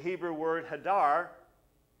translates from a Hebrew word hadar,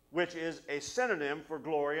 which is a synonym for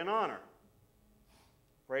glory and honor.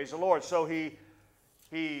 Praise the Lord. So he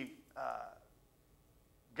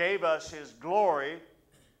gave us his glory,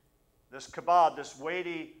 this kabod, this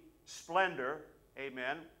weighty splendor,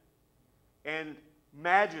 amen, and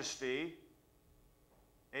majesty,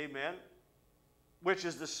 amen, which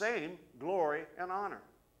is the same glory and honor.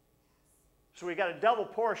 So we got a double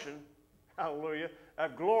portion, hallelujah,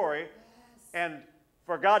 of glory, yes, and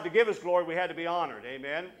for God to give us glory, we had to be honored,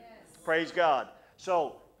 amen. Yes. Praise God.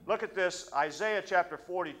 So look at this, Isaiah chapter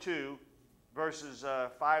 42, verses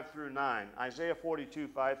 5 through 9. Isaiah 42,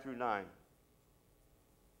 5 through 9.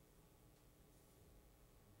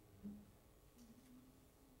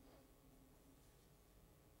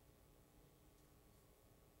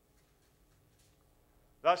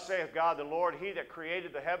 Thus saith God the Lord, he that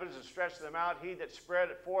created the heavens and stretched them out, he that spread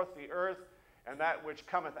forth the earth, and that which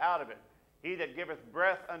cometh out of it, he that giveth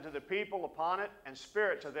breath unto the people upon it, and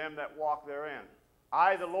spirit to them that walk therein.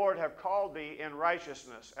 I, the Lord, have called thee in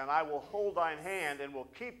righteousness, and I will hold thine hand, and will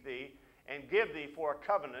keep thee, and give thee for a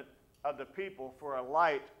covenant of the people, for a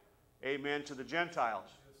light, amen, to the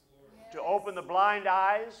Gentiles. Yes, to open the blind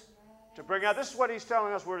eyes, yes, to bring out, this is what he's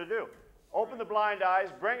telling us we're to do. Open the blind eyes,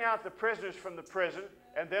 bring out the prisoners from the prison,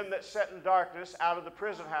 and them that sit in darkness out of the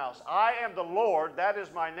prison house. I am the Lord, that is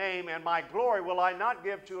my name, and my glory will I not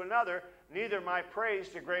give to another, neither my praise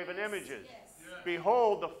to graven images. Yes.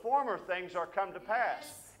 Behold, the former things are come to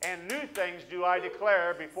pass, and new things do I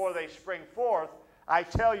declare before they spring forth. I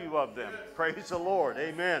tell you of them. Praise the Lord.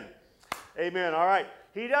 Amen. Amen. All right.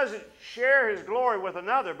 He doesn't share his glory with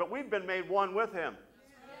another, but we've been made one with him.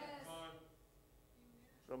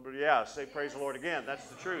 Somebody, say praise the Lord again. That's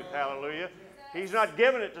the truth. Hallelujah. He's not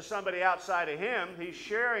giving it to somebody outside of him. He's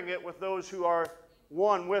sharing it with those who are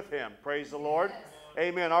one with him. Praise the Lord.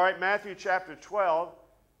 Amen. All right, Matthew chapter 12.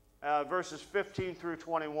 Verses 15 through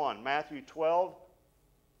 21. Matthew 12,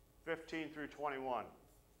 15 through 21.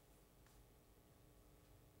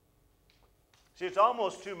 See, it's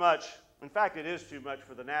almost too much. In fact, it is too much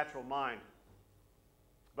for the natural mind.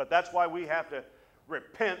 But that's why we have to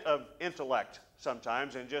repent of intellect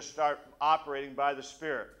sometimes and just start operating by the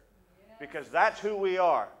Spirit. Yes. Because that's who we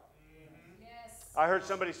are. Yes. I heard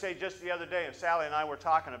somebody say just the other day, and Sally and I were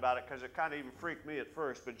talking about it because it kind of even freaked me at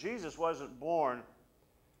first, but Jesus wasn't born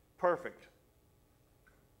perfect.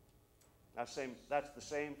 That's the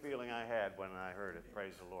same feeling I had when I heard it,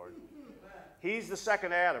 praise the Lord. He's the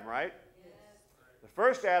second Adam, right? The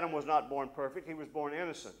first Adam was not born perfect. He was born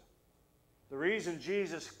innocent. The reason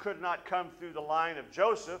Jesus could not come through the line of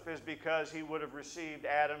Joseph is because he would have received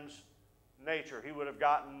Adam's nature. He would have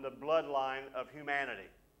gotten the bloodline of humanity.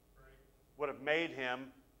 Would have made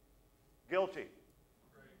him guilty.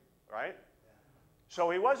 Right? So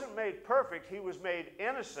he wasn't made perfect. He was made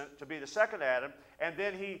innocent to be the second Adam, and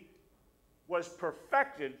then he was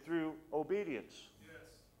perfected through obedience.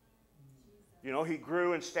 You know, he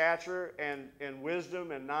grew in stature and in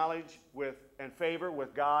wisdom and knowledge and favor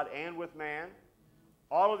with God and with man.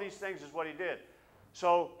 All of these things is what he did.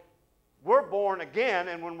 So we're born again,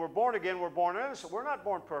 and when we're born again, we're born innocent. We're not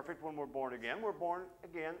born perfect when we're born again. We're born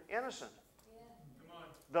again innocent.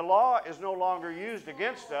 The law is no longer used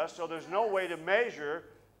against us, so there's no way to measure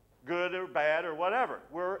good or bad or whatever.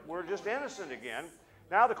 We're just innocent again.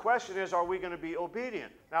 Now the question is, are we going to be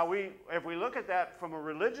obedient? Now, if we look at that from a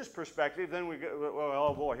religious perspective, then we go, well,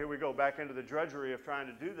 oh boy, here we go back into the drudgery of trying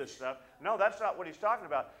to do this stuff. No, that's not what he's talking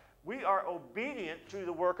about. We are obedient to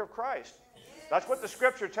the work of Christ. That's what the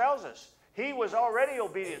Scripture tells us. He was already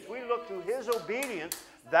obedient. We look to his obedience.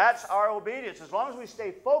 That's our obedience. As long as we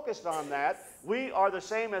stay focused on that, we are the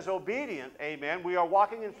same as obedient. Amen. We are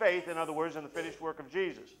walking in faith, in other words, in the finished work of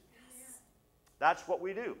Jesus. That's what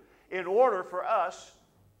we do in order for us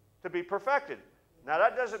to be perfected. Now,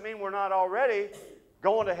 that doesn't mean we're not already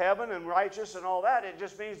going to heaven and righteous and all that. It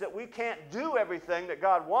just means that we can't do everything that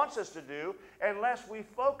God wants us to do unless we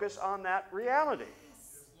focus on that reality.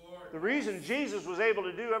 The reason Jesus was able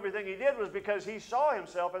to do everything he did was because he saw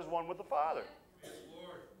himself as one with the Father. Yes,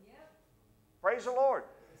 Lord. Praise the Lord.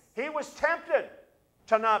 He was tempted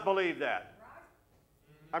to not believe that.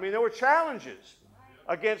 I mean, there were challenges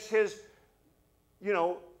against his,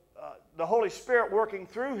 the Holy Spirit working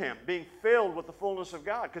through him, being filled with the fullness of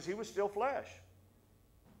God, because he was still flesh.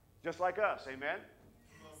 Just like us, amen?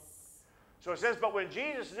 So it says, but when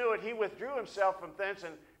Jesus knew it, he withdrew himself from thence,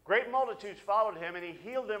 and great multitudes followed him, and he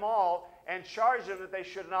healed them all, and charged them that they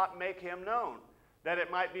should not make him known, that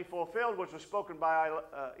it might be fulfilled, which was spoken by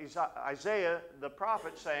Isaiah the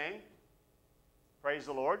prophet, saying, praise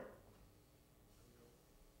the Lord,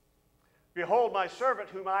 behold my servant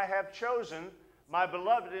whom I have chosen, my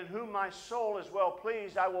beloved, in whom my soul is well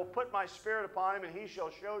pleased. I will put my spirit upon him, and he shall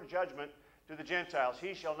show judgment to the Gentiles.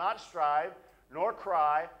 He shall not strive, nor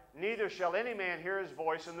cry, neither shall any man hear his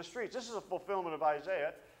voice in the streets. This is a fulfillment of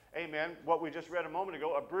Isaiah. Amen. What we just read a moment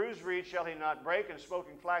ago. A bruised reed shall he not break, and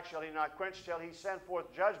smoking flax shall he not quench, till he send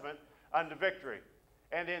forth judgment unto victory.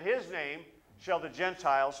 And in his name shall the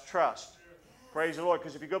Gentiles trust. Praise the Lord.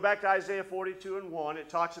 Because if you go back to Isaiah 42 and 1, it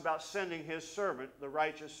talks about sending his servant, the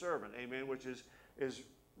righteous servant. Amen. Which is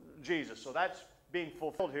Jesus. So that's being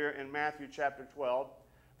fulfilled here in Matthew chapter 12,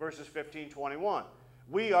 verses 15-21.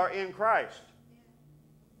 We are in Christ.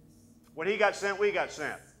 When he got sent, we got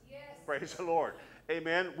sent. Praise the Lord.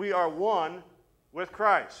 Amen. We are one with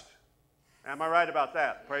Christ. Am I right about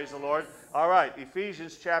that? Praise the Lord. All right.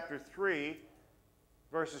 Ephesians chapter 3,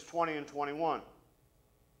 verses 20 and 21.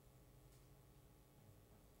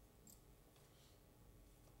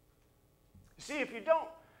 See, if you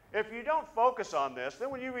don't focus on this,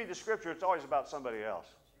 then when you read the Scripture, it's always about somebody else.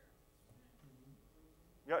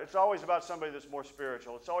 You know, it's always about somebody that's more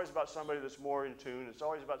spiritual. It's always about somebody that's more in tune. It's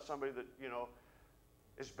always about somebody that,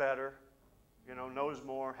 is better, knows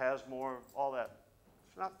more, has more, all that.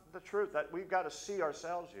 It's not the truth. That we've got to see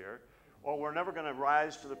ourselves here, or we're never going to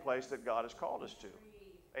rise to the place that God has called us to.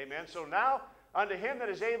 Amen. So now, unto him that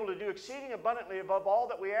is able to do exceeding abundantly above all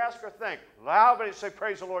that we ask or think. How about you say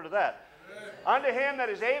praise the Lord to that? Unto him that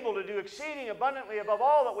is able to do exceeding abundantly above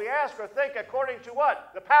all that we ask or think, according to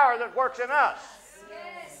what? The power that works in us.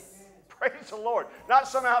 Yes. Praise the Lord. Not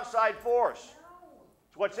some outside force.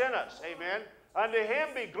 It's what's in us. Amen. Unto him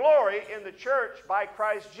be glory in the church by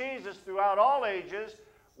Christ Jesus throughout all ages,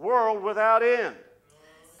 world without end.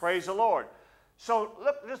 Praise the Lord. So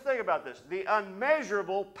look, just think about this. The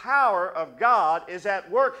unmeasurable power of God is at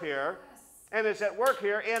work here, and it's at work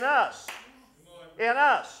here in us. In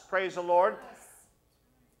us, praise the Lord.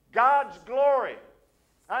 God's glory.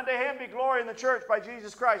 Unto him be glory in the church by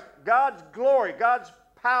Jesus Christ. God's glory, God's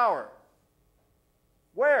power.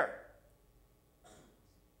 Where?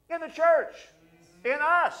 In the church. In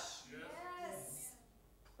us. Yes.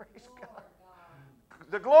 Praise God.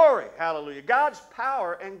 The glory, hallelujah. God's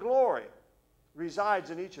power and glory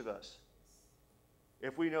resides in each of us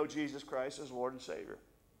if we know Jesus Christ as Lord and Savior.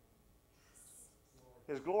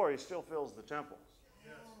 His glory still fills the temple.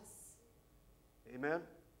 Amen.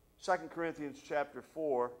 2 Corinthians chapter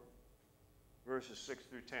 4, verses 6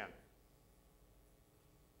 through 10. I'm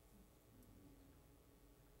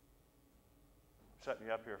setting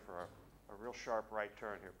you up here for a real sharp right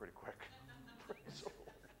turn here pretty quick. Praise the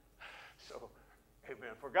Lord. So,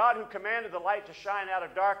 amen. For God, who commanded the light to shine out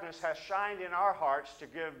of darkness, has shined in our hearts to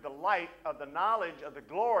give the light of the knowledge of the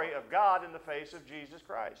glory of God in the face of Jesus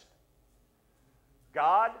Christ.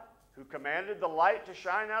 God, who commanded the light to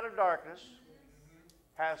shine out of darkness,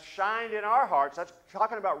 has shined in our hearts. That's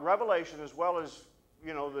talking about revelation as well as,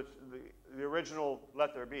 you know, the original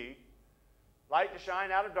let there be. Light to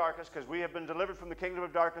shine out of darkness, because we have been delivered from the kingdom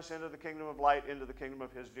of darkness into the kingdom of light, into the kingdom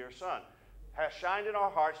of his dear Son. Has shined in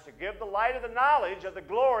our hearts to give the light of the knowledge of the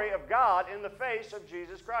glory of God in the face of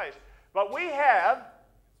Jesus Christ. But we have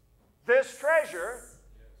this treasure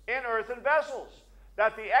in earthen vessels,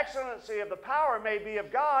 that the excellency of the power may be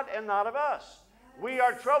of God and not of us. We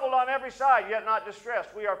are troubled on every side, yet not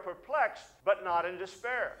distressed. We are perplexed, but not in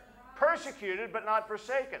despair. Persecuted, but not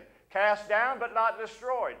forsaken. Cast down, but not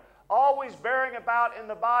destroyed. Always bearing about in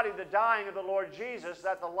the body the dying of the Lord Jesus,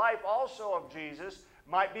 that the life also of Jesus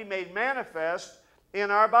might be made manifest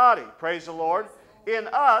in our body. Praise the Lord. In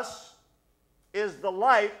us is the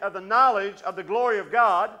light of the knowledge of the glory of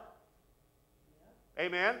God.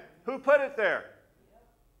 Amen. Who put it there?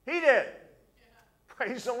 He did.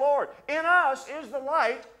 Praise the Lord. In us is the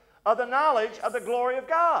light of the knowledge of the glory of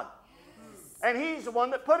God. And he's the one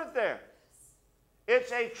that put it there.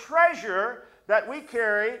 It's a treasure that we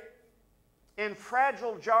carry in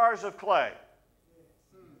fragile jars of clay.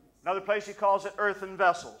 Another place he calls it earthen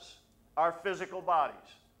vessels, our physical bodies.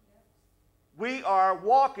 We are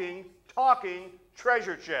walking, talking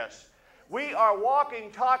treasure chests. We are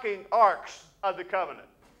walking, talking arks of the covenant.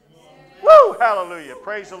 Woo! Hallelujah.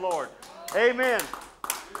 Praise the Lord. Amen.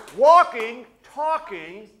 Walking,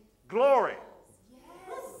 talking glory.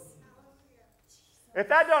 If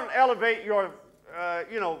that doesn't elevate your,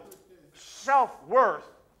 self-worth,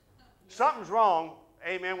 something's wrong,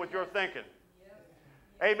 amen, with your thinking.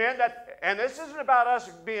 Amen. And this isn't about us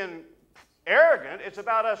being arrogant. It's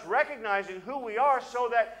about us recognizing who we are so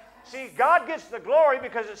that, see, God gets the glory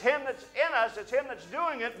because it's him that's in us. It's him that's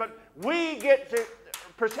doing it, but we get to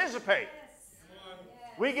participate.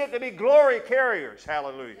 We get to be glory carriers.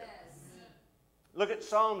 Hallelujah. Look at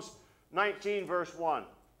Psalms 19, verse 1.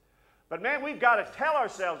 But man, we've got to tell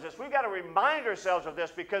ourselves this. We've got to remind ourselves of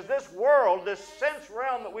this, because this world, this sense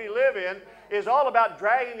realm that we live in, is all about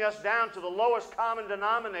dragging us down to the lowest common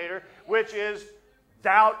denominator, which is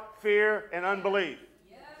doubt, fear, and unbelief.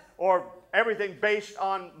 Or everything based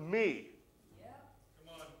on me.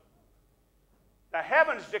 Come on. The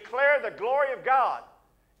heavens declare the glory of God,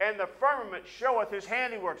 and the firmament showeth his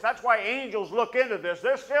handiworks. That's why angels look into this.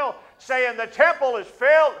 They're still saying the temple is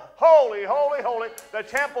filled, holy, holy, holy. The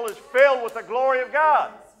temple is filled with the glory of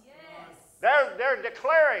God. They're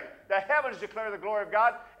declaring, the heavens declare the glory of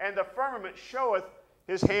God, and the firmament showeth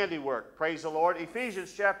his handiwork. Praise the Lord.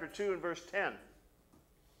 Ephesians chapter 2 and verse 10.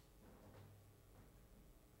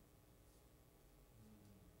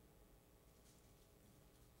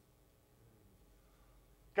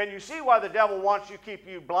 Can you see why the devil wants to keep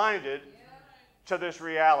you blinded to this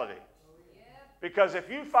reality? Because if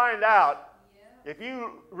you find out, if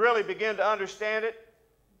you really begin to understand it,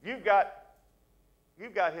 you've got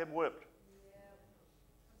him whipped.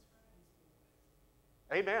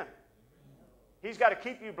 Amen. He's got to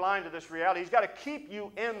keep you blind to this reality. He's got to keep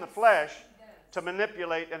you in the flesh to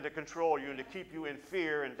manipulate and to control you and to keep you in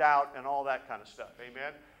fear and doubt and all that kind of stuff.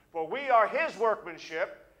 Amen. For we are his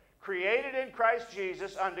workmanship, created in Christ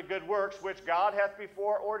Jesus unto good works, which God hath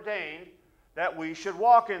before ordained that we should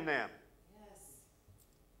walk in them.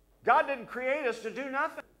 God didn't create us to do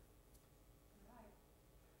nothing.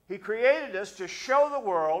 He created us to show the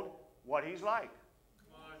world what he's like.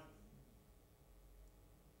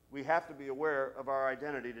 We have to be aware of our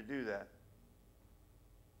identity to do that.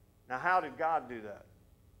 Now, how did God do that?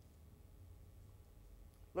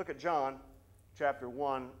 Look at John chapter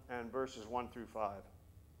 1 and verses 1 through 5.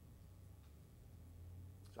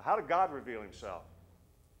 So how did God reveal himself?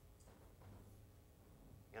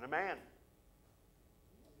 In a man.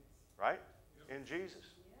 Right? In Jesus.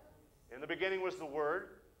 In the beginning was the Word.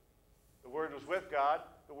 The Word was with God.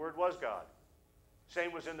 The Word was God.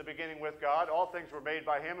 Same was in the beginning with God. All things were made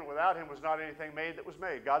by him, and without him was not anything made that was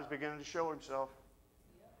made. God's beginning to show himself.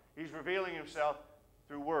 He's revealing himself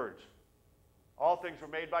through words. All things were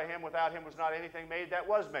made by him. Without him was not anything made that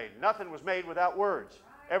was made. Nothing was made without words.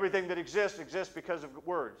 Everything that exists because of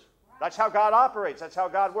words. That's how God operates. That's how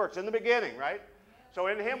God works. In the beginning, right? So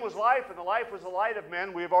in him was life, and the life was the light of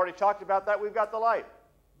men. We've already talked about that. We've got the light.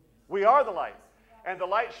 We are the light. And the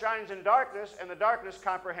light shines in darkness, and the darkness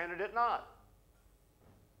comprehended it not.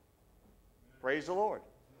 Praise the Lord.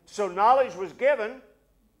 So knowledge was given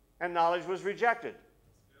and knowledge was rejected.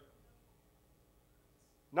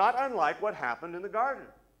 Not unlike what happened in the garden.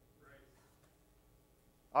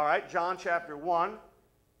 All right, John chapter 1,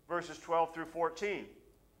 verses 12 through 14.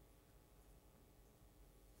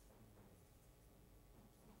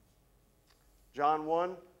 John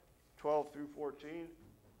 1, 12 through 14.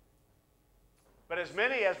 But as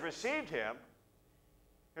many as received him,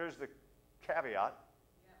 here's the caveat.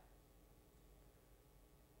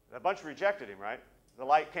 A bunch rejected him, right? The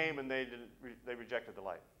light came and they rejected the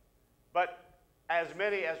light. But as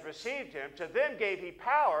many as received him, to them gave he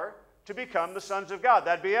power to become the sons of God.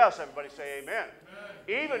 That'd be us. Everybody say amen.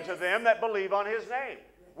 Amen. Even to them that believe on his name,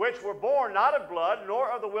 which were born not of blood, nor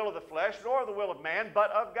of the will of the flesh, nor of the will of man,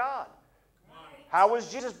 but of God. How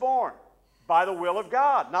was Jesus born? By the will of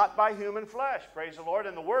God, not by human flesh. Praise the Lord.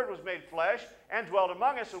 And the Word was made flesh and dwelt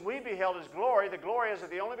among us, and we beheld his glory. The glory is of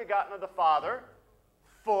the only begotten of the Father,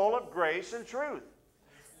 full of grace and truth.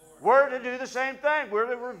 We're to do the same thing. We're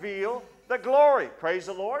to reveal the glory. Praise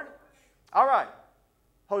the Lord. All right.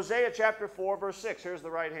 Hosea chapter 4, verse 6. Here's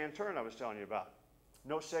the right-hand turn I was telling you about.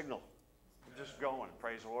 No signal. We're just going.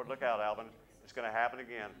 Praise the Lord. Look out, Alvin. It's going to happen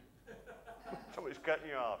again. Somebody's cutting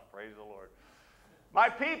you off. Praise the Lord. My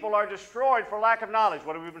people are destroyed for lack of knowledge.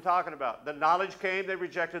 What have we been talking about? The knowledge came, they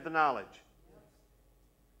rejected the knowledge.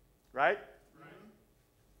 Right?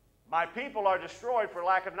 My people are destroyed for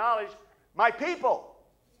lack of knowledge. My people.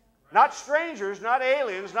 Not strangers, not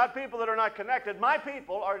aliens, not people that are not connected. My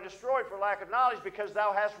people are destroyed for lack of knowledge because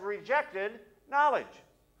thou hast rejected knowledge.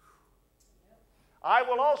 I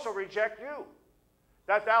will also reject you,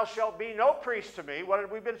 that thou shalt be no priest to me. What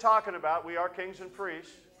have we been talking about? We are kings and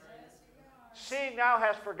priests. Seeing thou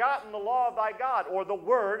hast forgotten the law of thy God, or the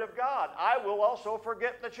word of God, I will also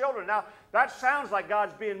forget the children. Now, that sounds like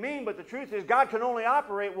God's being mean, but the truth is God can only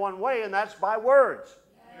operate one way, and that's by words.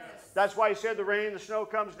 Yes. That's why he said the rain and the snow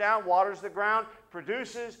comes down, waters the ground,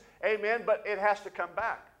 produces, amen, but it has to come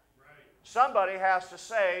back. Right. Somebody has to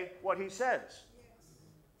say what he says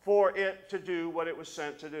for it to do what it was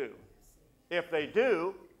sent to do. If they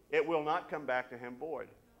do, it will not come back to him void.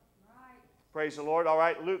 Praise the Lord. All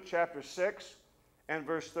right, Luke chapter 6 and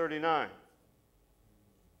verse 39.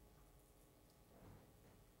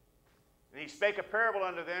 And he spake a parable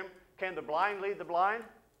unto them. Can the blind lead the blind?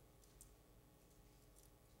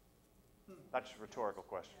 That's a rhetorical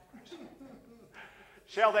question.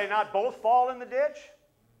 Shall they not both fall in the ditch?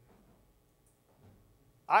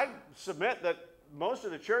 I submit that most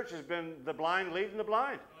of the church has been the blind leading the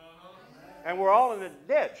blind. And we're all in the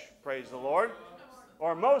ditch, praise the Lord.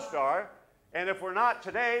 Or most are. And if we're not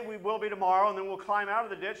today, we will be tomorrow, and then we'll climb out of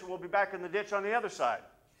the ditch, and we'll be back in the ditch on the other side.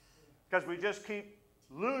 Because we just keep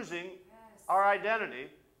losing our identity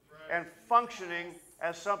and functioning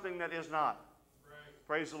as something that is not.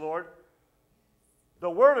 Praise the Lord. The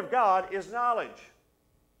Word of God is knowledge.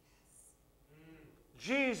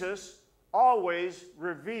 Jesus always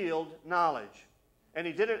revealed knowledge. And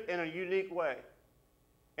he did it in a unique way.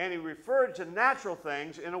 And he referred to natural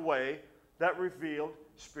things in a way that revealed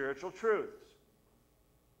spiritual truths.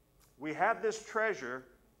 We have this treasure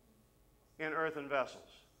in earthen vessels.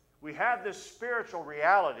 We have this spiritual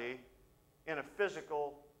reality in a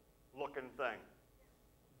physical looking thing.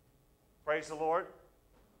 Praise the Lord.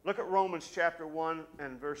 Look at Romans chapter 1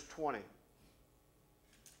 and verse 20.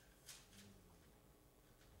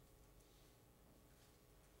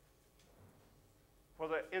 For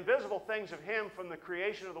the invisible things of him from the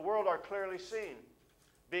creation of the world are clearly seen,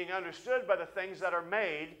 being understood by the things that are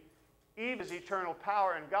made, even his eternal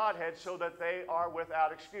power and Godhead, so that they are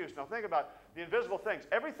without excuse. Now think about the invisible things.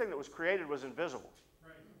 Everything that was created was invisible.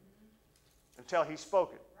 Right. Until he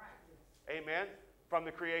spoke it. Right. Amen? From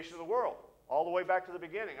the creation of the world, all the way back to the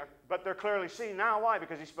beginning. But they're clearly seen now. Why?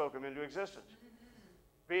 Because he spoke them into existence.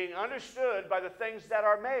 Being understood by the things that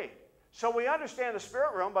are made. So we understand the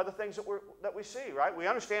spirit realm by the things that we see, right? We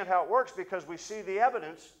understand how it works because we see the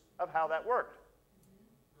evidence of how that worked.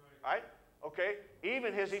 Right? Okay?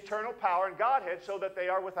 Even his eternal power and Godhead, so that they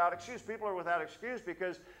are without excuse. People are without excuse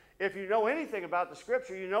because if you know anything about the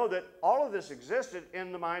Scripture, you know that all of this existed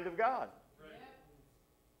in the mind of God. Right.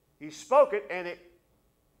 He spoke it and it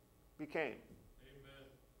became. Amen.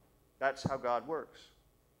 That's how God works.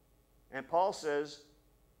 And Paul says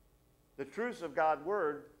the truths of God's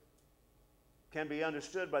Word can be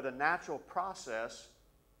understood by the natural process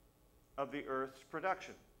of the earth's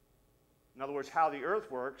production. In other words, how the earth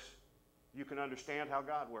works, you can understand how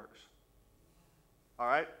God works. All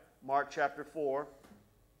right? Mark chapter 4,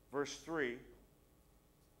 verse 3.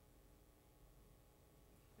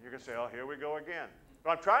 You're going to say, oh, here we go again.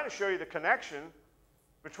 But I'm trying to show you the connection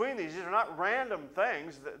between these are not random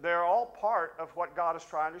things. They're all part of what God is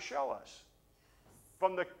trying to show us.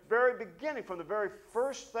 From the very beginning, from the very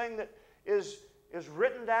first thing that is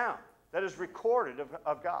written down, that is recorded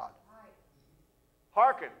of God.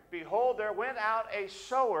 Hearken, behold, there went out a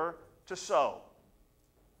sower to sow.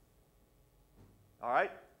 All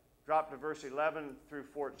right? Drop to verse 11 through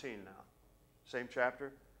 14 now. Same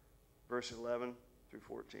chapter, verse 11 through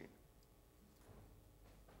 14.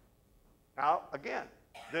 Now, again,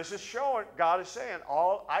 this is showing, God is saying,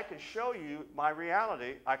 I can show you my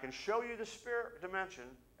reality, I can show you the spirit dimension,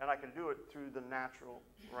 and I can do it through the natural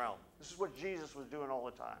realm. This is what Jesus was doing all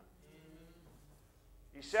the time.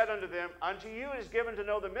 He said unto them, unto you it is given to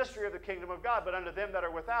know the mystery of the kingdom of God, but unto them that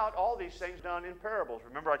are without, all these things done in parables.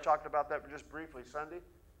 Remember I talked about that just briefly Sunday?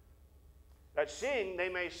 That seeing they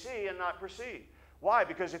may see and not perceive. Why?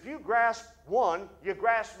 Because if you grasp one, you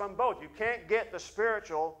grasp them both. You can't get the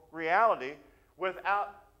spiritual reality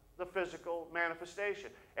without the physical manifestation.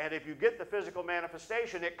 And if you get the physical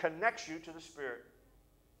manifestation, it connects you to the spirit.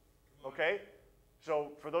 Okay?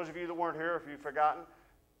 So for those of you that weren't here, if you've forgotten,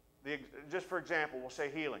 just for example, we'll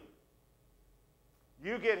say healing.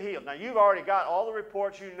 You get healed. Now you've already got all the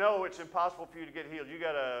reports. You know it's impossible for you to get healed. You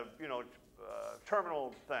got a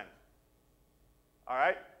terminal thing. All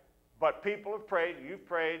right? But people have prayed, you've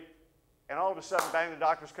prayed, and all of a sudden, bang, the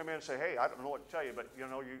doctors come in and say, hey, I don't know what to tell you, but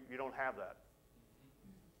you don't have that.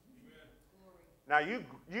 Now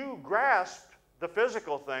you grasped the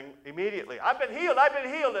physical thing immediately. I've been healed,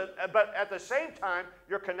 but at the same time,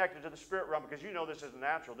 you're connected to the spirit realm because you know this isn't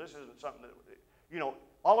natural. This isn't something that,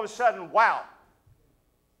 all of a sudden, wow,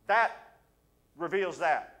 that reveals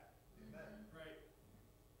that.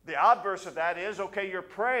 The obverse of that is, okay, you're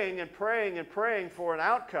praying and praying and praying for an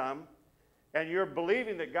outcome, and you're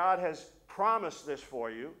believing that God has promised this for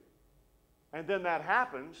you, and then that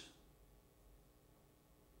happens.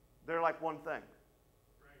 They're like one thing.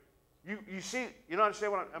 You see, you don't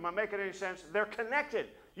understand am I making any sense? They're connected.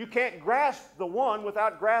 You can't grasp the one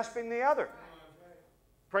without grasping the other.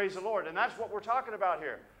 Praise the Lord. And that's what we're talking about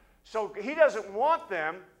here. So he doesn't want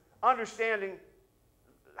them understanding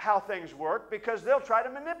how things work because they'll try to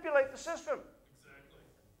manipulate the system.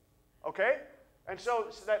 Exactly. Okay? And so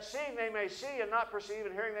that seeing they may see and not perceive,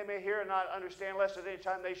 and hearing they may hear and not understand, lest at any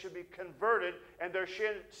time they should be converted and their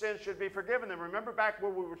sins should be forgiven them. Remember back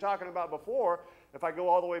where we were talking about before, if I go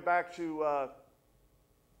all the way back to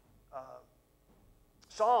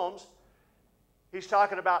Psalms, he's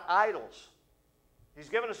talking about idols. He's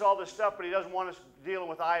given us all this stuff, but he doesn't want us dealing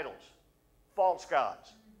with idols, false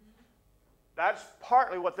gods. That's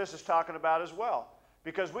partly what this is talking about as well.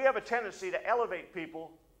 Because we have a tendency to elevate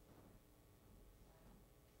people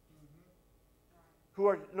who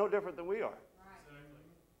are no different than we are.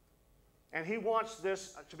 And he wants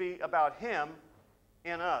this to be about him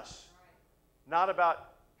in us, not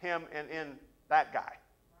about him and in that guy.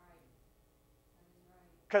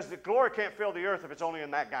 Because the glory can't fill the earth if it's only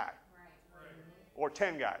in that guy. Or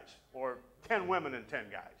 10 guys. Or 10 women and 10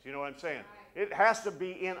 guys. You know what I'm saying? It has to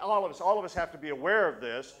be in all of us. All of us have to be aware of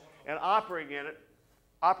this and operating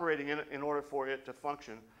in it in order for it to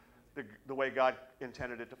function the way God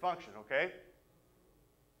intended it to function, okay?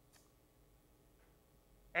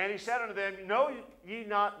 And he said unto them, know ye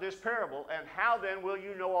not this parable, and how then will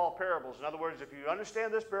you know all parables? In other words, if you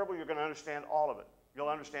understand this parable, you're going to understand all of it. You'll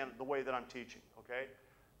understand it the way that I'm teaching, okay?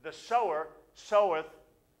 The sower soweth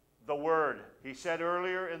the word. He said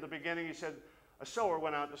earlier in the beginning, he said, a sower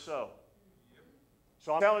went out to sow.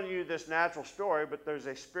 So I'm telling you this natural story, but there's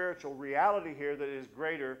a spiritual reality here that is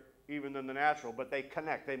greater even than the natural. But they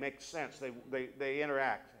connect. They make sense. They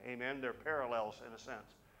interact. Amen? They're parallels in a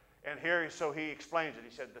sense. And here, so he explains it.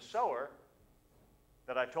 He said, the sower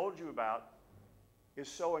that I told you about is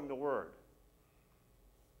sowing the word.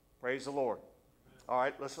 Praise the Lord. All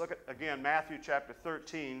right, let's look at, again, Matthew chapter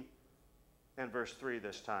 13 and verse 3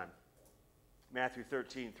 this time. Matthew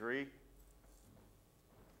 13:3.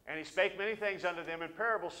 And he spake many things unto them in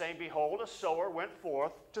parables, saying, behold, a sower went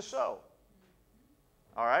forth to sow.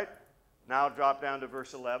 All right, now drop down to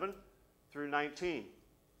verse 11 through 19.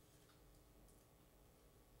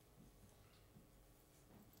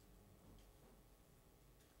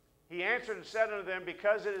 He answered and said unto them,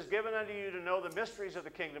 because it is given unto you to know the mysteries of the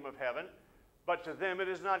kingdom of heaven, but to them it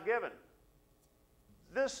is not given.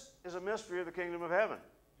 This is a mystery of the kingdom of heaven.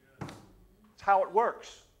 It's how it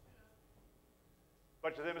works.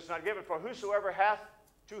 But to them it's not given. For whosoever hath,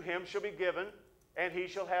 to him shall be given, and he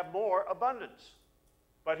shall have more abundance.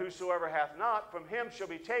 But whosoever hath not, from him shall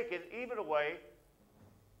be taken even away,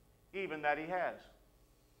 even that he has.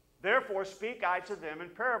 Therefore speak I to them in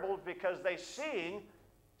parables, because they seeing,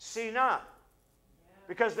 see not.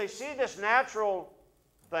 Because they see this natural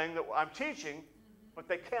thing that I'm teaching, but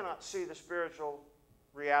they cannot see the spiritual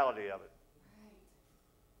reality of it.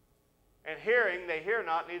 And hearing, they hear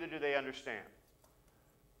not, neither do they understand.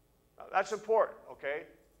 That's important, okay?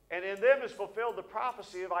 And in them is fulfilled the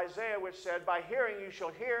prophecy of Isaiah, which said, by hearing you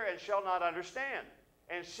shall hear and shall not understand,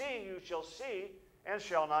 and seeing you shall see and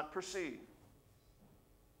shall not perceive.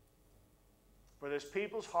 For this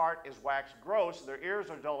people's heart is waxed gross, their ears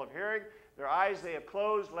are dull of hearing, their eyes they have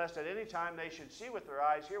closed, lest at any time they should see with their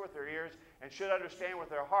eyes, hear with their ears, and should understand with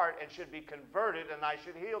their heart, and should be converted, and I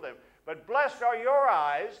should heal them. But blessed are your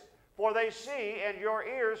eyes, for they see, and your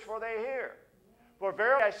ears, for they hear. For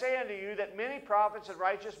verily I say unto you that many prophets and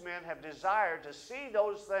righteous men have desired to see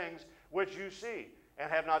those things which you see, and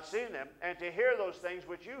have not seen them, and to hear those things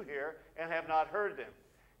which you hear, and have not heard them.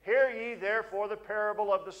 Hear ye therefore the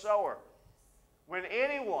parable of the sower. When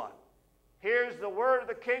anyone hears the word of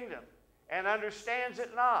the kingdom, and understands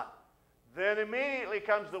it not, then immediately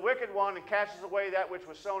comes the wicked one and catches away that which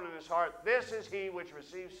was sown in his heart. This is he which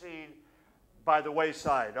receives seed by the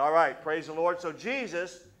wayside. All right, praise the Lord. So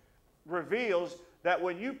Jesus reveals that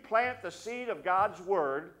when you plant the seed of God's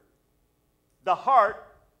word, the heart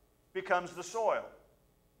becomes the soil.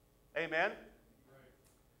 Amen?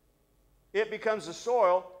 It becomes the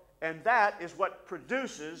soil, and that is what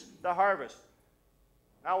produces the harvest.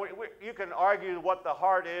 Now, you can argue what the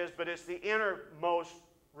heart is, but it's the innermost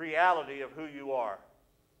reality of who you are.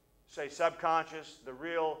 Say subconscious, the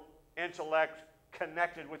real intellect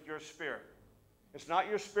connected with your spirit. It's not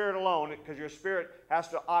your spirit alone, because your spirit has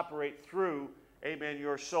to operate through, amen,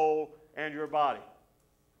 your soul and your body.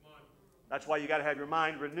 That's why you got to have your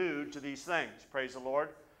mind renewed to these things. Praise the Lord.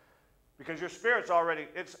 Because your spirit's already,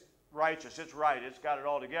 it's righteous, it's right, it's got it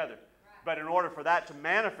all together. But in order for that to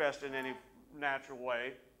manifest in any natural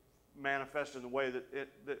way, manifest in the way that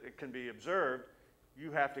it can be observed,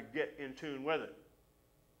 you have to get in tune with it.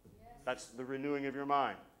 That's the renewing of your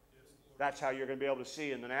mind. That's how you're going to be able to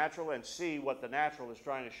see in the natural and see what the natural is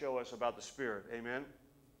trying to show us about the spirit. Amen?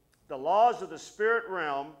 The laws of the spirit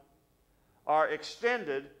realm are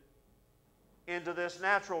extended into this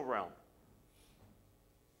natural realm.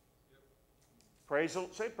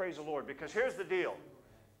 Say praise the Lord, because here's the deal.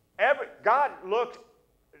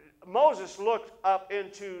 Moses looked up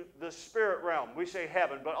into the spirit realm. We say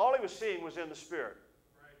heaven, but all he was seeing was in the spirit.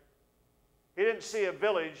 Right. He didn't see a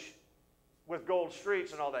village with gold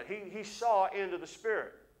streets and all that. He saw into the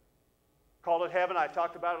spirit. Called it heaven. I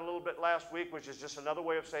talked about it a little bit last week, which is just another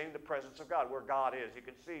way of saying the presence of God, where God is. He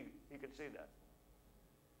could see that.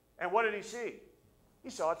 And what did he see? He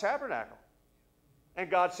saw a tabernacle. And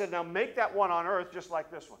God said, now make that one on earth just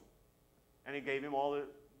like this one. And he gave him all the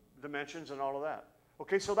dimensions and all of that.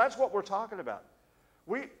 Okay, so that's what we're talking about.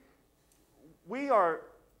 We are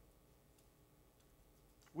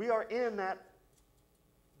in that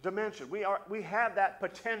dimension. We have that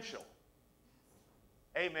potential.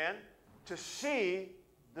 Amen. To see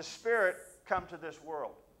the Spirit come to this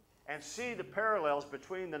world and see the parallels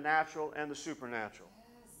between the natural and the supernatural.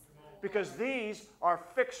 Because these are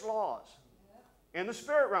fixed laws. In the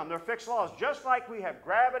spirit realm, they're fixed laws. Just like we have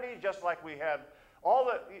gravity, just like we have all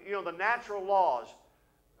the natural laws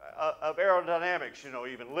of aerodynamics,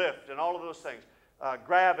 even lift and all of those things.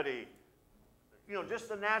 Gravity, just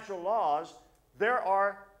the natural laws. There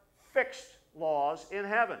are fixed laws in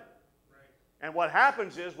heaven. And what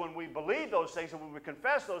happens is when we believe those things and when we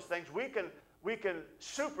confess those things, we can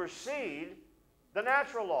supersede the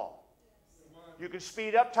natural law. You can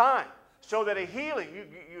speed up time so that a healing,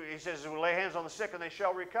 he says, we'll lay hands on the sick and they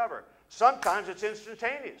shall recover. Sometimes it's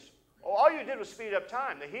instantaneous. All you did was speed up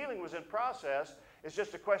time. The healing was in process. It's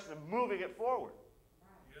just a question of moving it forward.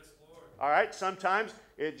 Yes, Lord. All right? Sometimes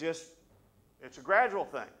it's a gradual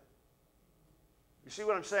thing. You see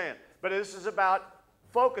what I'm saying? But this is about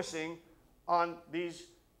focusing on these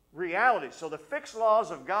realities. So the fixed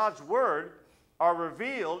laws of God's Word are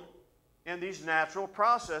revealed in these natural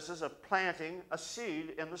processes of planting a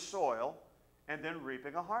seed in the soil and then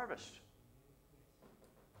reaping a harvest.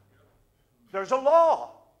 There's a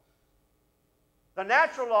law. The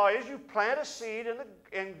natural law is you plant a seed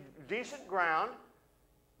in decent ground,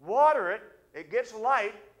 water it, it gets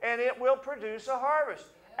light, and it will produce a harvest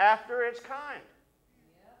after its kind.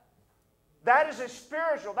 That is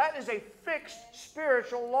a fixed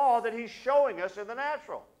spiritual law that he's showing us in the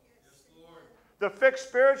natural. Yes, Lord. The fixed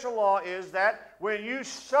spiritual law is that when you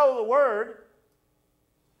sow the word,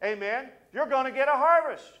 amen, you're going to get a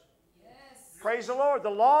harvest. Yes. Praise the Lord. The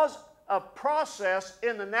laws of process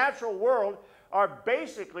in the natural world are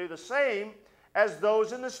basically the same as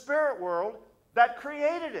those in the spirit world that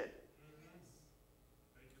created it.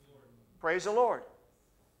 Thank you, Lord. Praise the Lord.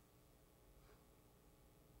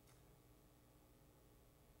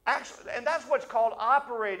 Actually, and that's what's called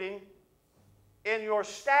operating in your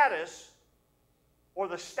status or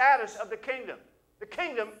the status of the kingdom. The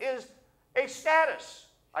kingdom is a status.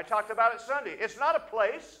 I talked about it Sunday. It's not a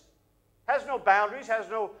place, has no boundaries, has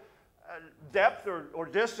no depth or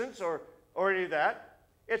distance or any of that.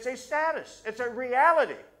 It's a status. It's a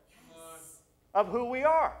reality of who we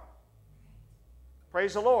are.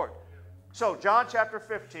 Praise the Lord. So, John chapter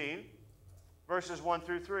 15, verses 1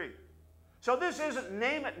 through 3. So this isn't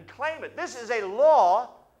name it and claim it. This is a law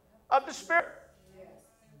of the Spirit.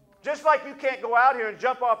 Just like you can't go out here and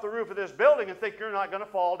jump off the roof of this building and think you're not going to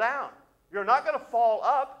fall down. You're not going to fall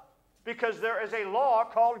up because there is a law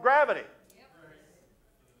called gravity.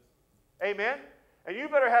 Amen? And you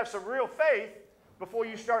better have some real faith before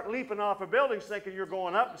you start leaping off of buildings thinking you're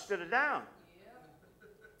going up instead of down.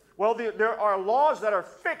 Well, there are laws that are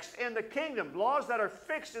fixed in the kingdom, laws that are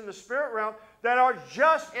fixed in the spirit realm that are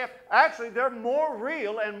just, actually, they're more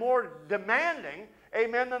real and more demanding,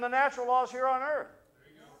 amen, than the natural laws here on earth.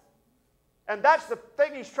 There you go. And that's the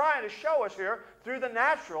thing he's trying to show us here through the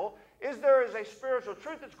natural, is there is a spiritual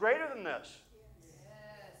truth that's greater than this.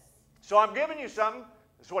 Yes. So I'm giving you something,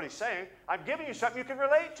 that's what he's saying, I'm giving you something you can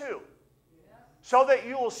relate to. So that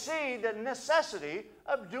you will see the necessity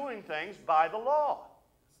of doing things by the law.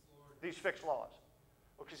 These fixed laws.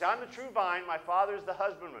 Because I'm the true vine, my Father is the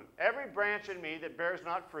husbandman. Every branch in me that bears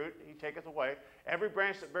not fruit, he taketh away. Every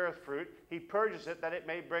branch that beareth fruit, he purges it, that it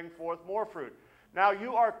may bring forth more fruit. Now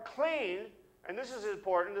you are clean, and this is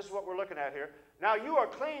important, this is what we're looking at here. Now you are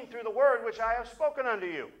clean through the word which I have spoken unto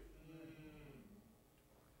you.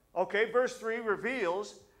 Okay, verse 3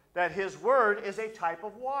 reveals that his word is a type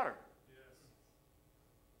of water.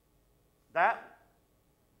 That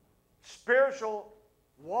spiritual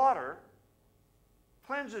water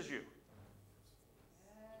cleanses you.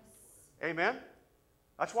 Yes. Amen?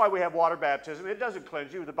 That's why we have water baptism. It doesn't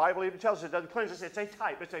cleanse you. The Bible even tells us it doesn't cleanse us. It's a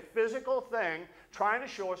type. It's a physical thing trying to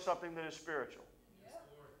show us something that is spiritual. Yep.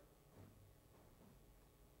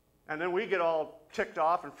 And then we get all ticked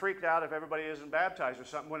off and freaked out if everybody isn't baptized or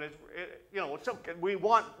something. When it's okay.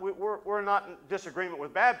 We're not in disagreement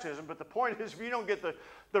with baptism, but the point is if you don't get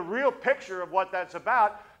the real picture of what that's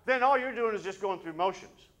about, then all you're doing is just going through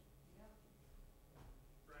motions.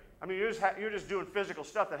 I mean, you're just doing physical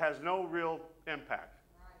stuff that has no real impact.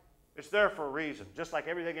 Right. It's there for a reason, just like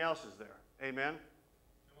everything else is there. Amen?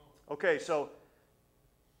 Okay, so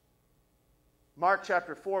Mark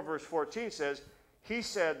chapter 4, verse 14 says, he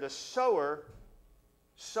said, the sower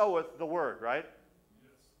soweth the word, right?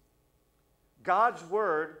 Yes. God's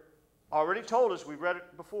word, already told us, we've read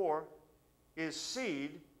it before, is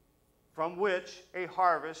seed from which a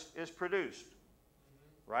harvest is produced.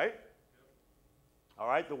 Right? All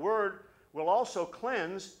right, the word will also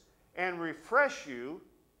cleanse and refresh you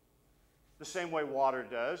the same way water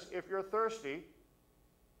does if you're thirsty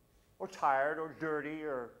or tired or dirty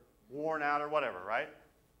or worn out or whatever, right?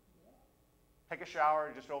 Take a shower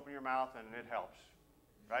and just open your mouth and it helps,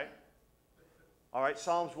 right? All right,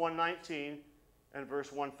 Psalms 119 and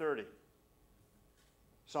verse 130.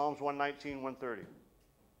 Psalms 119, 130.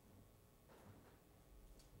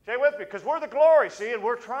 Stay with me, because we're the glory, see, and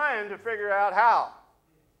we're trying to figure out how.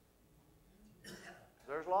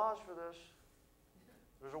 There's laws for this.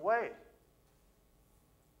 There's a way.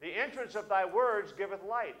 The entrance of thy words giveth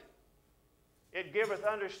light. It giveth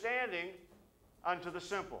understanding unto the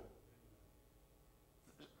simple.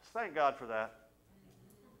 Thank God for that.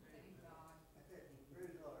 Thank God.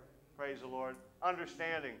 Praise the Lord. Praise the Lord.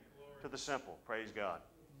 Understanding to the simple. Praise God.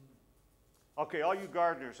 Okay, all you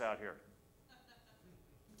gardeners out here.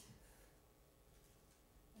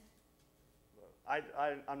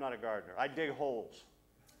 I'm not a gardener. I dig holes.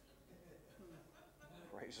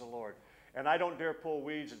 Praise the Lord. And I don't dare pull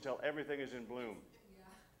weeds until everything is in bloom. Yeah.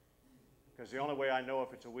 Because the only way I know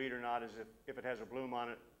if it's a weed or not is if it has a bloom on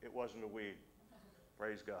it, it wasn't a weed.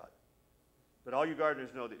 Praise God. But all you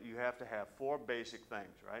gardeners know that you have to have 4 basic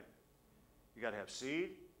things, right? You got to have seed,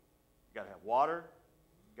 you got to have water,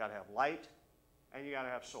 you got to have light, and you got to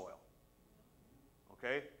have soil.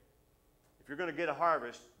 Okay? If you're going to get a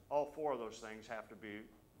harvest, all 4 of those things have to be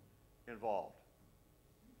involved.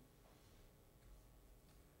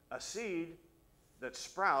 A seed that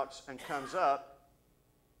sprouts and comes up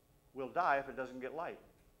will die if it doesn't get light.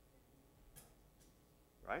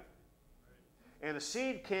 Right? And a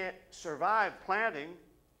seed can't survive planting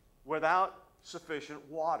without sufficient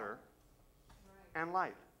water Right. and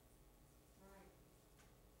light. Right.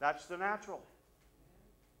 That's the natural.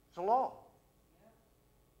 It's a law. Yeah.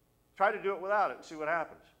 Try to do it without it and see what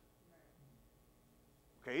happens.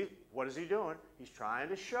 Okay, what is he doing? He's trying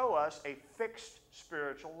to show us a fixed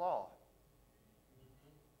spiritual law.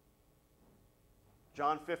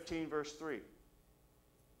 John 15, verse 3.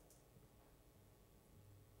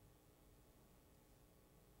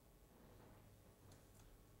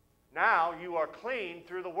 Now you are clean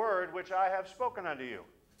through the word which I have spoken unto you.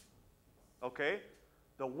 Okay?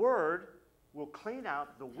 The word will clean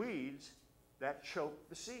out the weeds that choke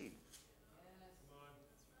the seed.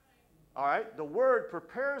 All right? The word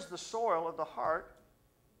prepares the soil of the heart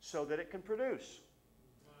so that it can produce.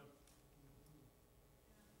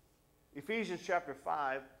 Ephesians chapter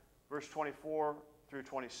 5, verse 24 through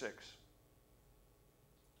 26.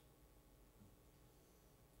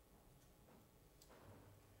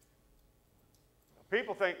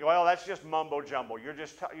 People think, well, that's just mumbo jumbo. You're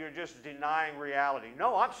just denying reality.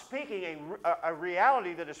 No, I'm speaking a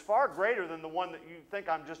reality that is far greater than the one that you think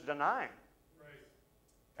I'm just denying. Right.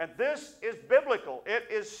 And this is biblical. It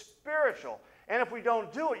is spiritual. And if we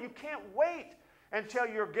don't do it, you can't wait until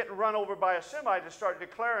you're getting run over by a semi to start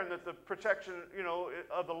declaring that the protection,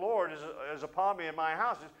 of the Lord is upon me in my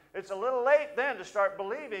house. It's a little late then to start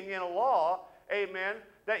believing in a law, amen,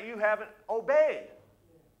 that you haven't obeyed.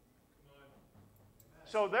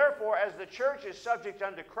 So therefore, as the church is subject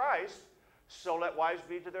unto Christ, so let wives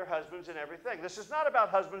be to their husbands in everything. This is not about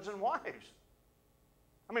husbands and wives.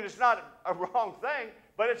 I mean, it's not a wrong thing,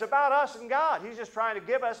 but it's about us and God. He's just trying to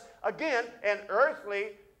give us, again, an earthly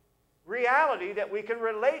reality that we can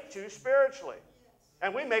relate to spiritually.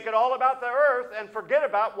 And we make it all about the earth and forget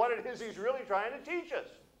about what it is He's really trying to teach us.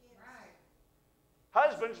 Right.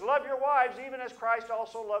 Husbands, love your wives even as Christ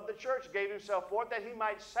also loved the church, gave Himself for it, that He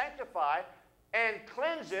might sanctify and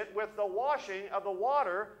cleanse it with the washing of the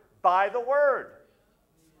water by the Word.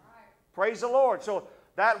 Right. Praise the Lord. So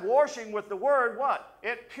that washing with the Word, what?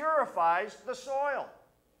 It purifies the soil.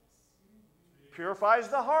 Purifies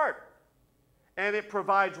the heart. And it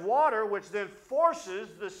provides water which then forces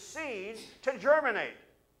the seed to germinate.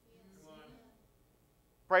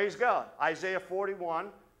 Praise God. Isaiah 41,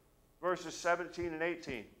 verses 17 and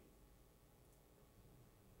 18.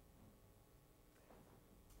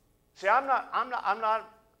 See, I'm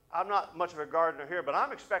not much of a gardener here, but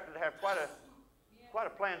I'm expected to have quite a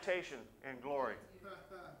plantation in glory.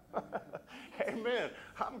 Amen.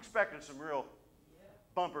 I'm expecting some real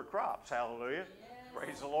bumper crops. Hallelujah.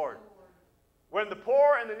 Praise the Lord. When the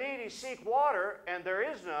poor and the needy seek water, and there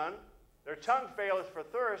is none, their tongue faileth for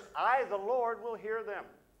thirst, I, the Lord, will hear them.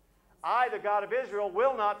 I, the God of Israel,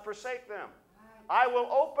 will not forsake them. I will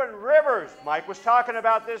open rivers. Mike was talking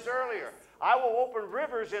about this earlier. I will open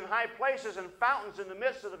rivers in high places and fountains in the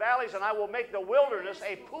midst of the valleys, and I will make the wilderness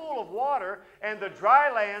a pool of water and the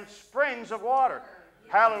dry land springs of water.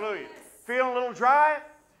 Hallelujah. Feeling a little dry?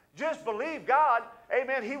 Just believe God.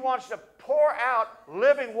 Amen. He wants to pour out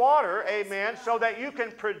living water, amen, so that you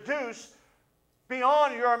can produce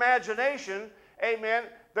beyond your imagination, amen,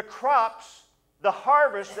 the crops, the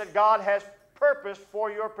harvest that God has purposed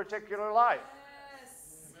for your particular life.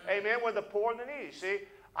 Yes. Amen. With the poor and the needy. See,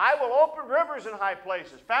 I will open rivers in high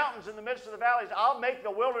places, fountains in the midst of the valleys. I'll make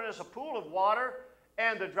the wilderness a pool of water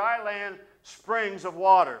and the dry land springs of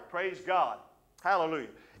water. Praise God. Hallelujah.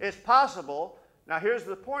 It's possible. Now here's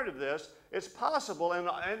the point of this. It's possible,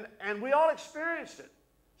 and we all experienced it.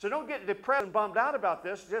 So don't get depressed and bummed out about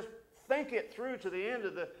this. Just think it through to the end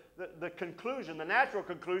of the conclusion, the natural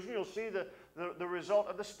conclusion. You'll see the result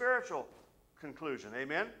of the spiritual conclusion.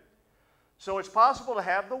 Amen? So it's possible to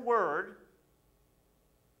have the Word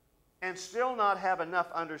and still not have enough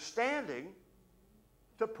understanding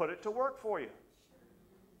to put it to work for you.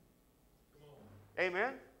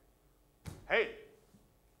 Amen? Hey,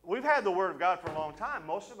 we've had the Word of God for a long time,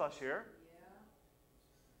 most of us here.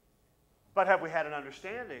 But have we had an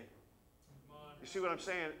understanding? You see what I'm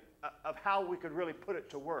saying? Of how we could really put it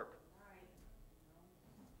to work.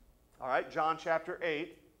 All right, John chapter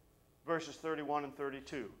 8, verses 31 and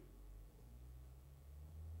 32.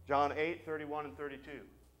 John 8, 31 and 32.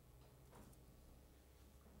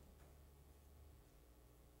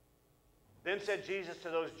 Then said Jesus to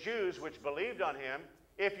those Jews which believed on Him,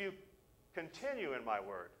 if you continue in my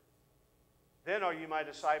word, then are you my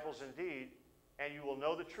disciples indeed, and you will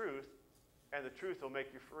know the truth, and the truth will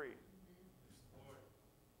make you free.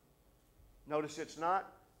 Notice it's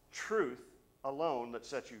not truth alone that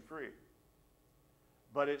sets you free,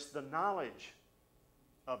 but it's the knowledge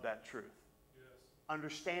of that truth. Yes.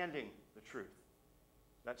 Understanding the truth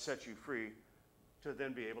that sets you free to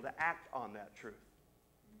then be able to act on that truth.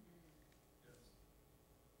 Yes.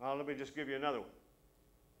 Well, let me just give you another one.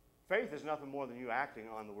 Faith is nothing more than you acting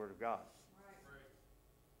on the Word of God. Right.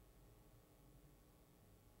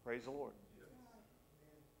 Praise the Lord. Yes.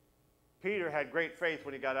 Peter had great faith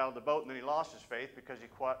when he got out of the boat, and then he lost his faith because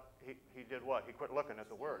he did what? He quit looking at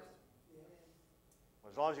the Word.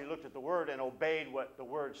 As long as he looked at the Word and obeyed what the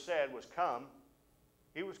Word said was come,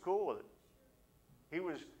 he was cool with it.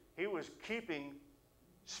 He was keeping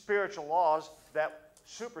spiritual laws that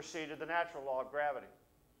superseded the natural law of gravity.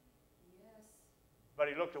 Yes. But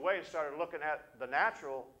he looked away and started looking at the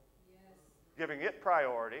natural, Yes. giving it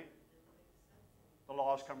priority. The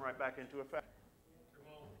laws come right back into effect.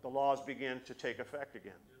 Come on. The laws begin to take effect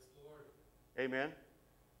again. Yes, Lord. Amen?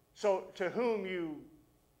 So, to whom you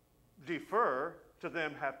defer, to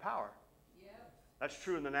them have power. Yep. That's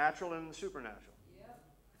true in the natural and in the supernatural. Yep.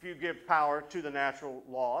 If you give power to the natural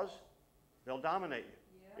laws, they'll dominate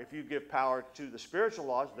you. Yep. If you give power to the spiritual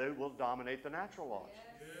laws, they will dominate the natural laws.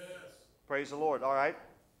 Yes. Yes. Praise the Lord. All right.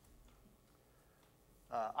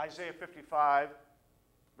 Isaiah 55,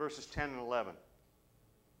 verses 10 and 11.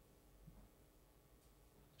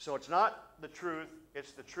 So it's not the truth,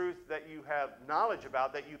 it's the truth that you have knowledge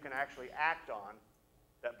about that you can actually act on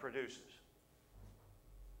that produces.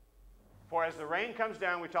 For as the rain comes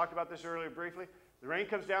down, we talked about this earlier briefly, the rain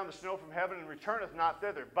comes down, the snow from heaven, and returneth not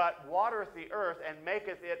thither, but watereth the earth, and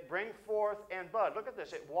maketh it bring forth and bud. Look at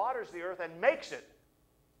this. It waters the earth and makes it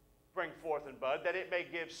bring forth and bud, that it may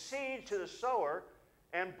give seed to the sower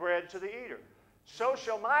and bread to the eater. So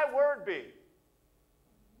shall my word be.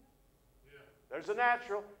 Yeah. There's the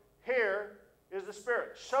natural. Here is the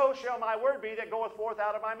spirit. So shall my word be that goeth forth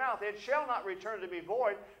out of my mouth. It shall not return to me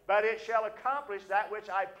void, but it shall accomplish that which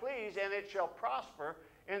I please, and it shall prosper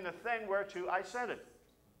in the thing whereto I sent it.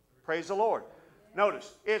 Praise the Lord.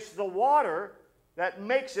 Notice, it's the water that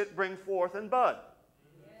makes it bring forth and bud.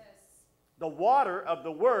 Yes. The water of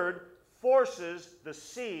the word forces the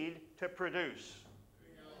seed to produce.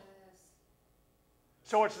 Yes.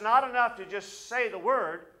 So it's not enough to just say the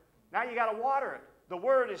word. Now you got to water it. The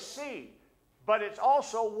word is seed, but it's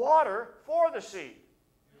also water for the seed.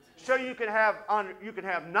 So you can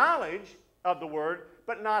have knowledge of the word,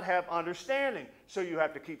 but not have understanding. So you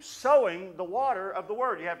have to keep sowing the water of the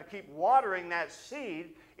word. You have to keep watering that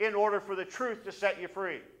seed in order for the truth to set you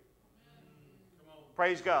free. Come on.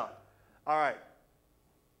 Praise God. All right.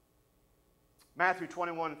 Matthew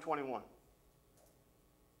 21:21.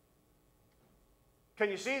 Can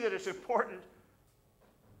you see that it's important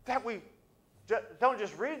that we don't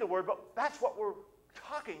just read the word, but that's what we're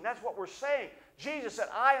talking. That's what we're saying. Jesus said,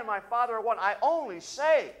 I and my Father are one. I only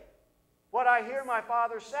say what I hear my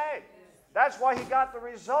Father say. That's why he got the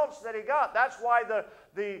results that he got. That's why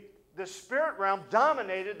the spirit realm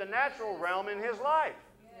dominated the natural realm in his life.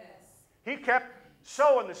 Yes. He kept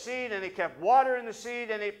sowing the seed, and he kept watering the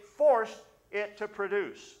seed, and it forced it to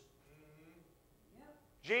produce. Yep.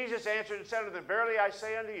 Jesus answered and said unto them, Verily I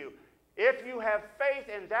say unto you, if you have faith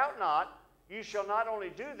and doubt not, you shall not only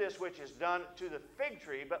do this which is done to the fig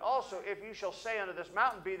tree, but also if you shall say unto this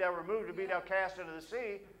mountain, Be thou removed and be thou cast into the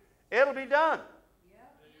sea, it'll be done.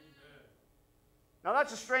 Yep. Amen. Now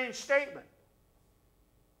that's a strange statement.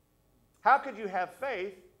 How could you have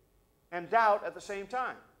faith and doubt at the same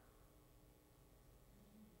time?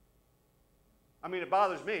 I mean, it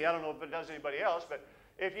bothers me. I don't know if it does anybody else, but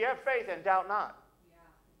if you have faith and doubt not, Yeah.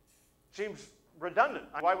 seems redundant.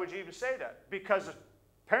 Why would you even say that? Because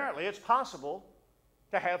apparently it's possible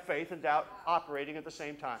to have faith and doubt operating at the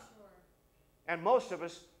same time. Sure. And most of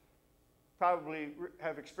us probably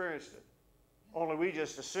have experienced it. Only we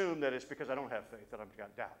just assume that it's because I don't have faith that I've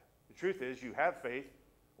got doubt. The truth is you have faith,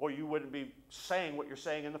 or you wouldn't be saying what you're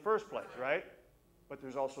saying in the first place, right? But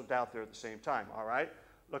there's also doubt there at the same time, all right?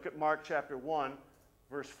 Look at Mark chapter 1,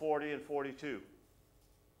 verse 40 and 42.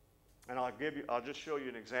 And I'll just show you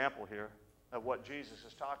an example here of what Jesus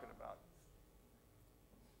is talking about.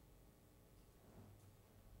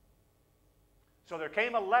 So there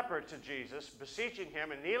came a leper to Jesus, beseeching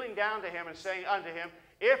him and kneeling down to him and saying unto him,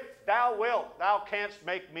 If thou wilt, thou canst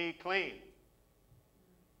make me clean.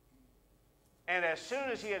 And as soon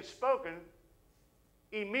as he had spoken,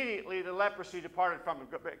 immediately the leprosy departed from him.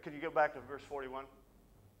 Can you go back to verse 41?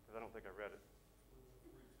 Because I don't think I read it.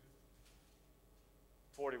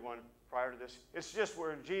 41 prior to this. It's just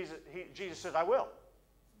where Jesus says, I will.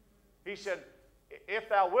 He said, If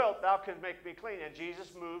thou wilt, thou canst make me clean. And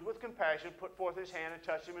Jesus moved with compassion, put forth his hand and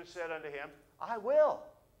touched him and said unto him, I will.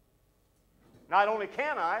 Not only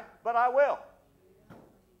can I, but I will.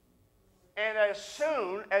 And as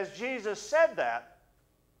soon as Jesus said that,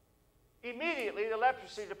 immediately the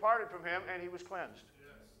leprosy departed from him and he was cleansed.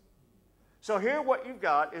 Yes. So here what you've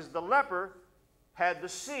got is the leper had the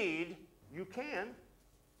seed. You can.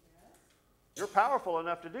 You're powerful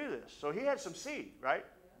enough to do this. So he had some seed, right?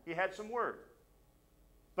 He had some word.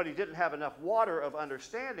 But he didn't have enough water of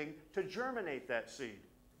understanding to germinate that seed.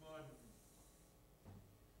 Come on.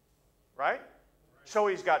 Right? So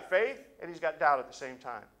he's got faith and he's got doubt at the same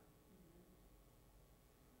time.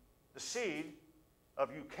 The seed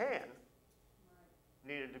of you can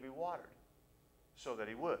needed to be watered so that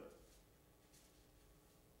he would.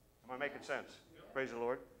 Am I making sense? Praise the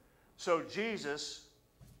Lord. So Jesus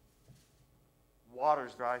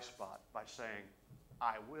waters dry spot by saying,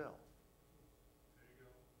 I will.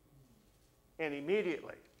 And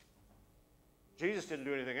immediately, Jesus didn't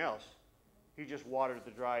do anything else. He just watered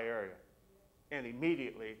the dry area. And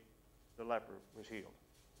immediately, the leper was healed.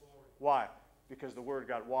 Why? Because the word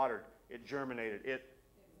got watered. It germinated. It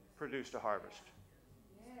produced a harvest.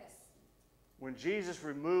 Yes. When Jesus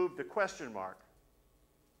removed the question mark,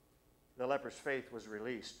 the leper's faith was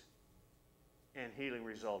released, and healing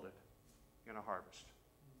resulted in a harvest.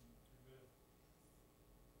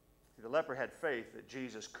 The leper had faith that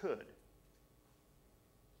Jesus could,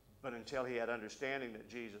 but until he had understanding that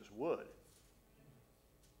Jesus would,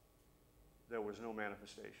 there was no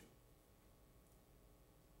manifestation.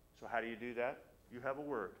 So how do you do that? You have a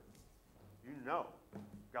word. You know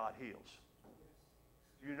God heals.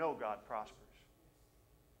 You know God prospers.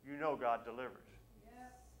 You know God delivers.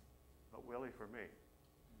 Yes. But will he for me?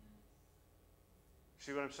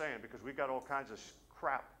 See what I'm saying? Because we got all kinds of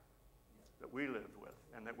crap that we lived with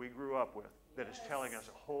and that we grew up with that is telling us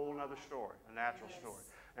a whole other story, a natural story.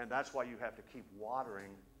 And that's why you have to keep watering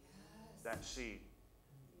that seed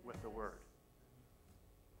with the word.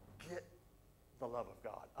 Get the love of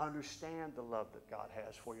God. Understand the love that God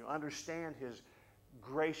has for you. Understand his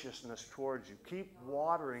graciousness towards you. Keep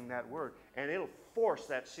watering that word, and it'll force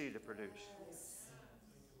that seed to produce.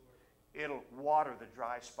 It'll water the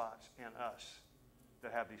dry spots in us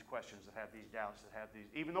that have these questions, that have these doubts, that have these,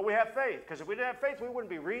 even though we have faith. Because if we didn't have faith, we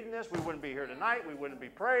wouldn't be reading this, we wouldn't be here tonight, we wouldn't be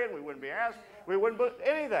praying, we wouldn't be asking, we wouldn't do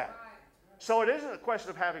any of that. So it isn't a question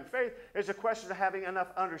of having faith, it's a question of having enough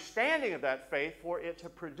understanding of that faith for it to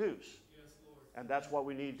produce. Yes, Lord. And that's why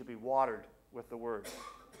we need to be watered with the word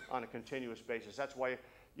on a continuous basis. That's why,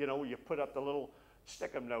 you put up the little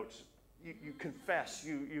stick-em notes. You confess,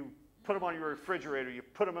 you put them on your refrigerator, you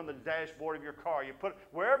put them on the dashboard of your car, you put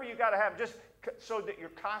wherever you got to have, just so that you're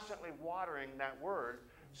constantly watering that word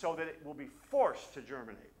so that it will be forced to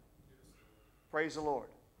germinate. Praise the Lord.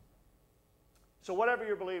 So whatever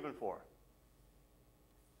you're believing for,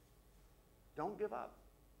 don't give up.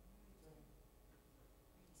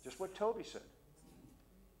 Just what Toby said.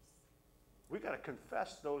 We got to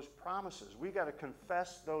confess those promises. We got to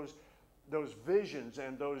confess those visions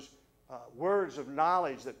and those words of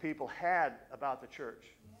knowledge that people had about the church.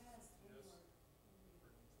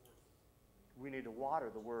 We need to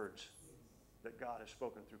water the words that God has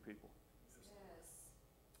spoken through people.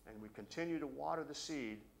 And we continue to water the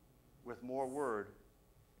seed with more word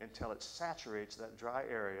until it saturates that dry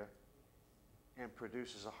area and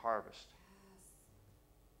produces a harvest.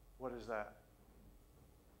 What is that?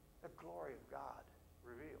 The glory of God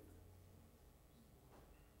revealed.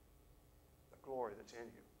 The glory that's in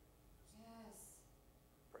you.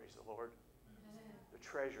 Praise the Lord. The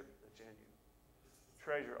treasure that's in you.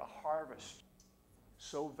 Treasure, a harvest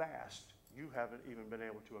so vast you haven't even been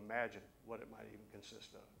able to imagine what it might even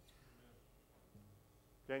consist of.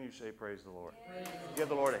 Can you say praise the Lord? Give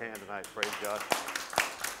the Lord a hand tonight. Praise God.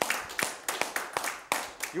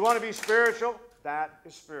 You want to be spiritual? That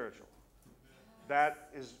is spiritual. That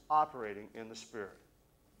is operating in the Spirit.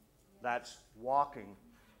 That's walking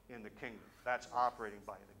in the kingdom. That's operating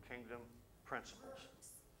by the kingdom principles.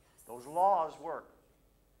 Those laws work.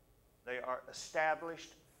 They are established,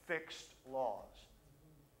 fixed laws.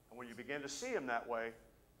 And when you begin to see them that way,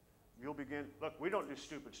 you'll begin, look, we don't do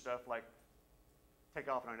stupid stuff like take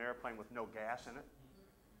off in an airplane with no gas in it.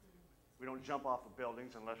 We don't jump off of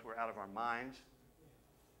buildings unless we're out of our minds.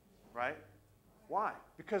 Right? Why?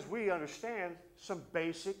 Because we understand some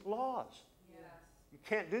basic laws. You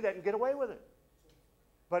can't do that and get away with it.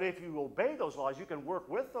 But if you obey those laws, you can work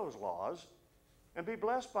with those laws and be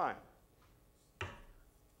blessed by them.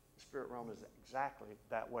 The spirit realm is exactly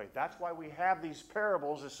that way. That's why we have these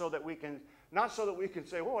parables, is so that we can, not so that we can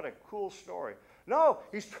say, oh, what a cool story. No,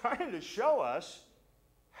 he's trying to show us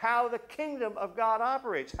how the kingdom of God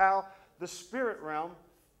operates, how the spirit realm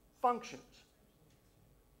functions.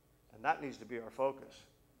 And that needs to be our focus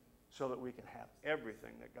so that we can have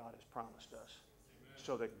everything that God has promised us. Amen.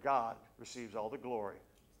 So that God receives all the glory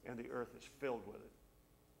and the earth is filled with it.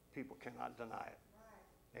 People cannot deny it.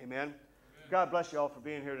 Right. Amen? Amen. God bless you all for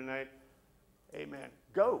being here tonight. Amen.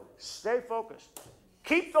 Go. Stay focused.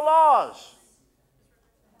 Keep the laws.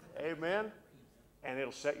 Amen. And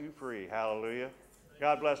it'll set you free. Hallelujah.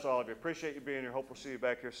 God bless all of you. Appreciate you being here. Hope we'll see you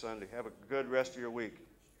back here Sunday. Have a good rest of your week.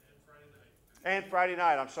 And Friday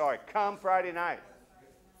night. I'm sorry. Come Friday night.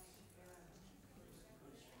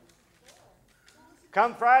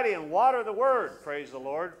 Come Friday and water the Word. Praise the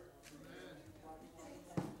Lord.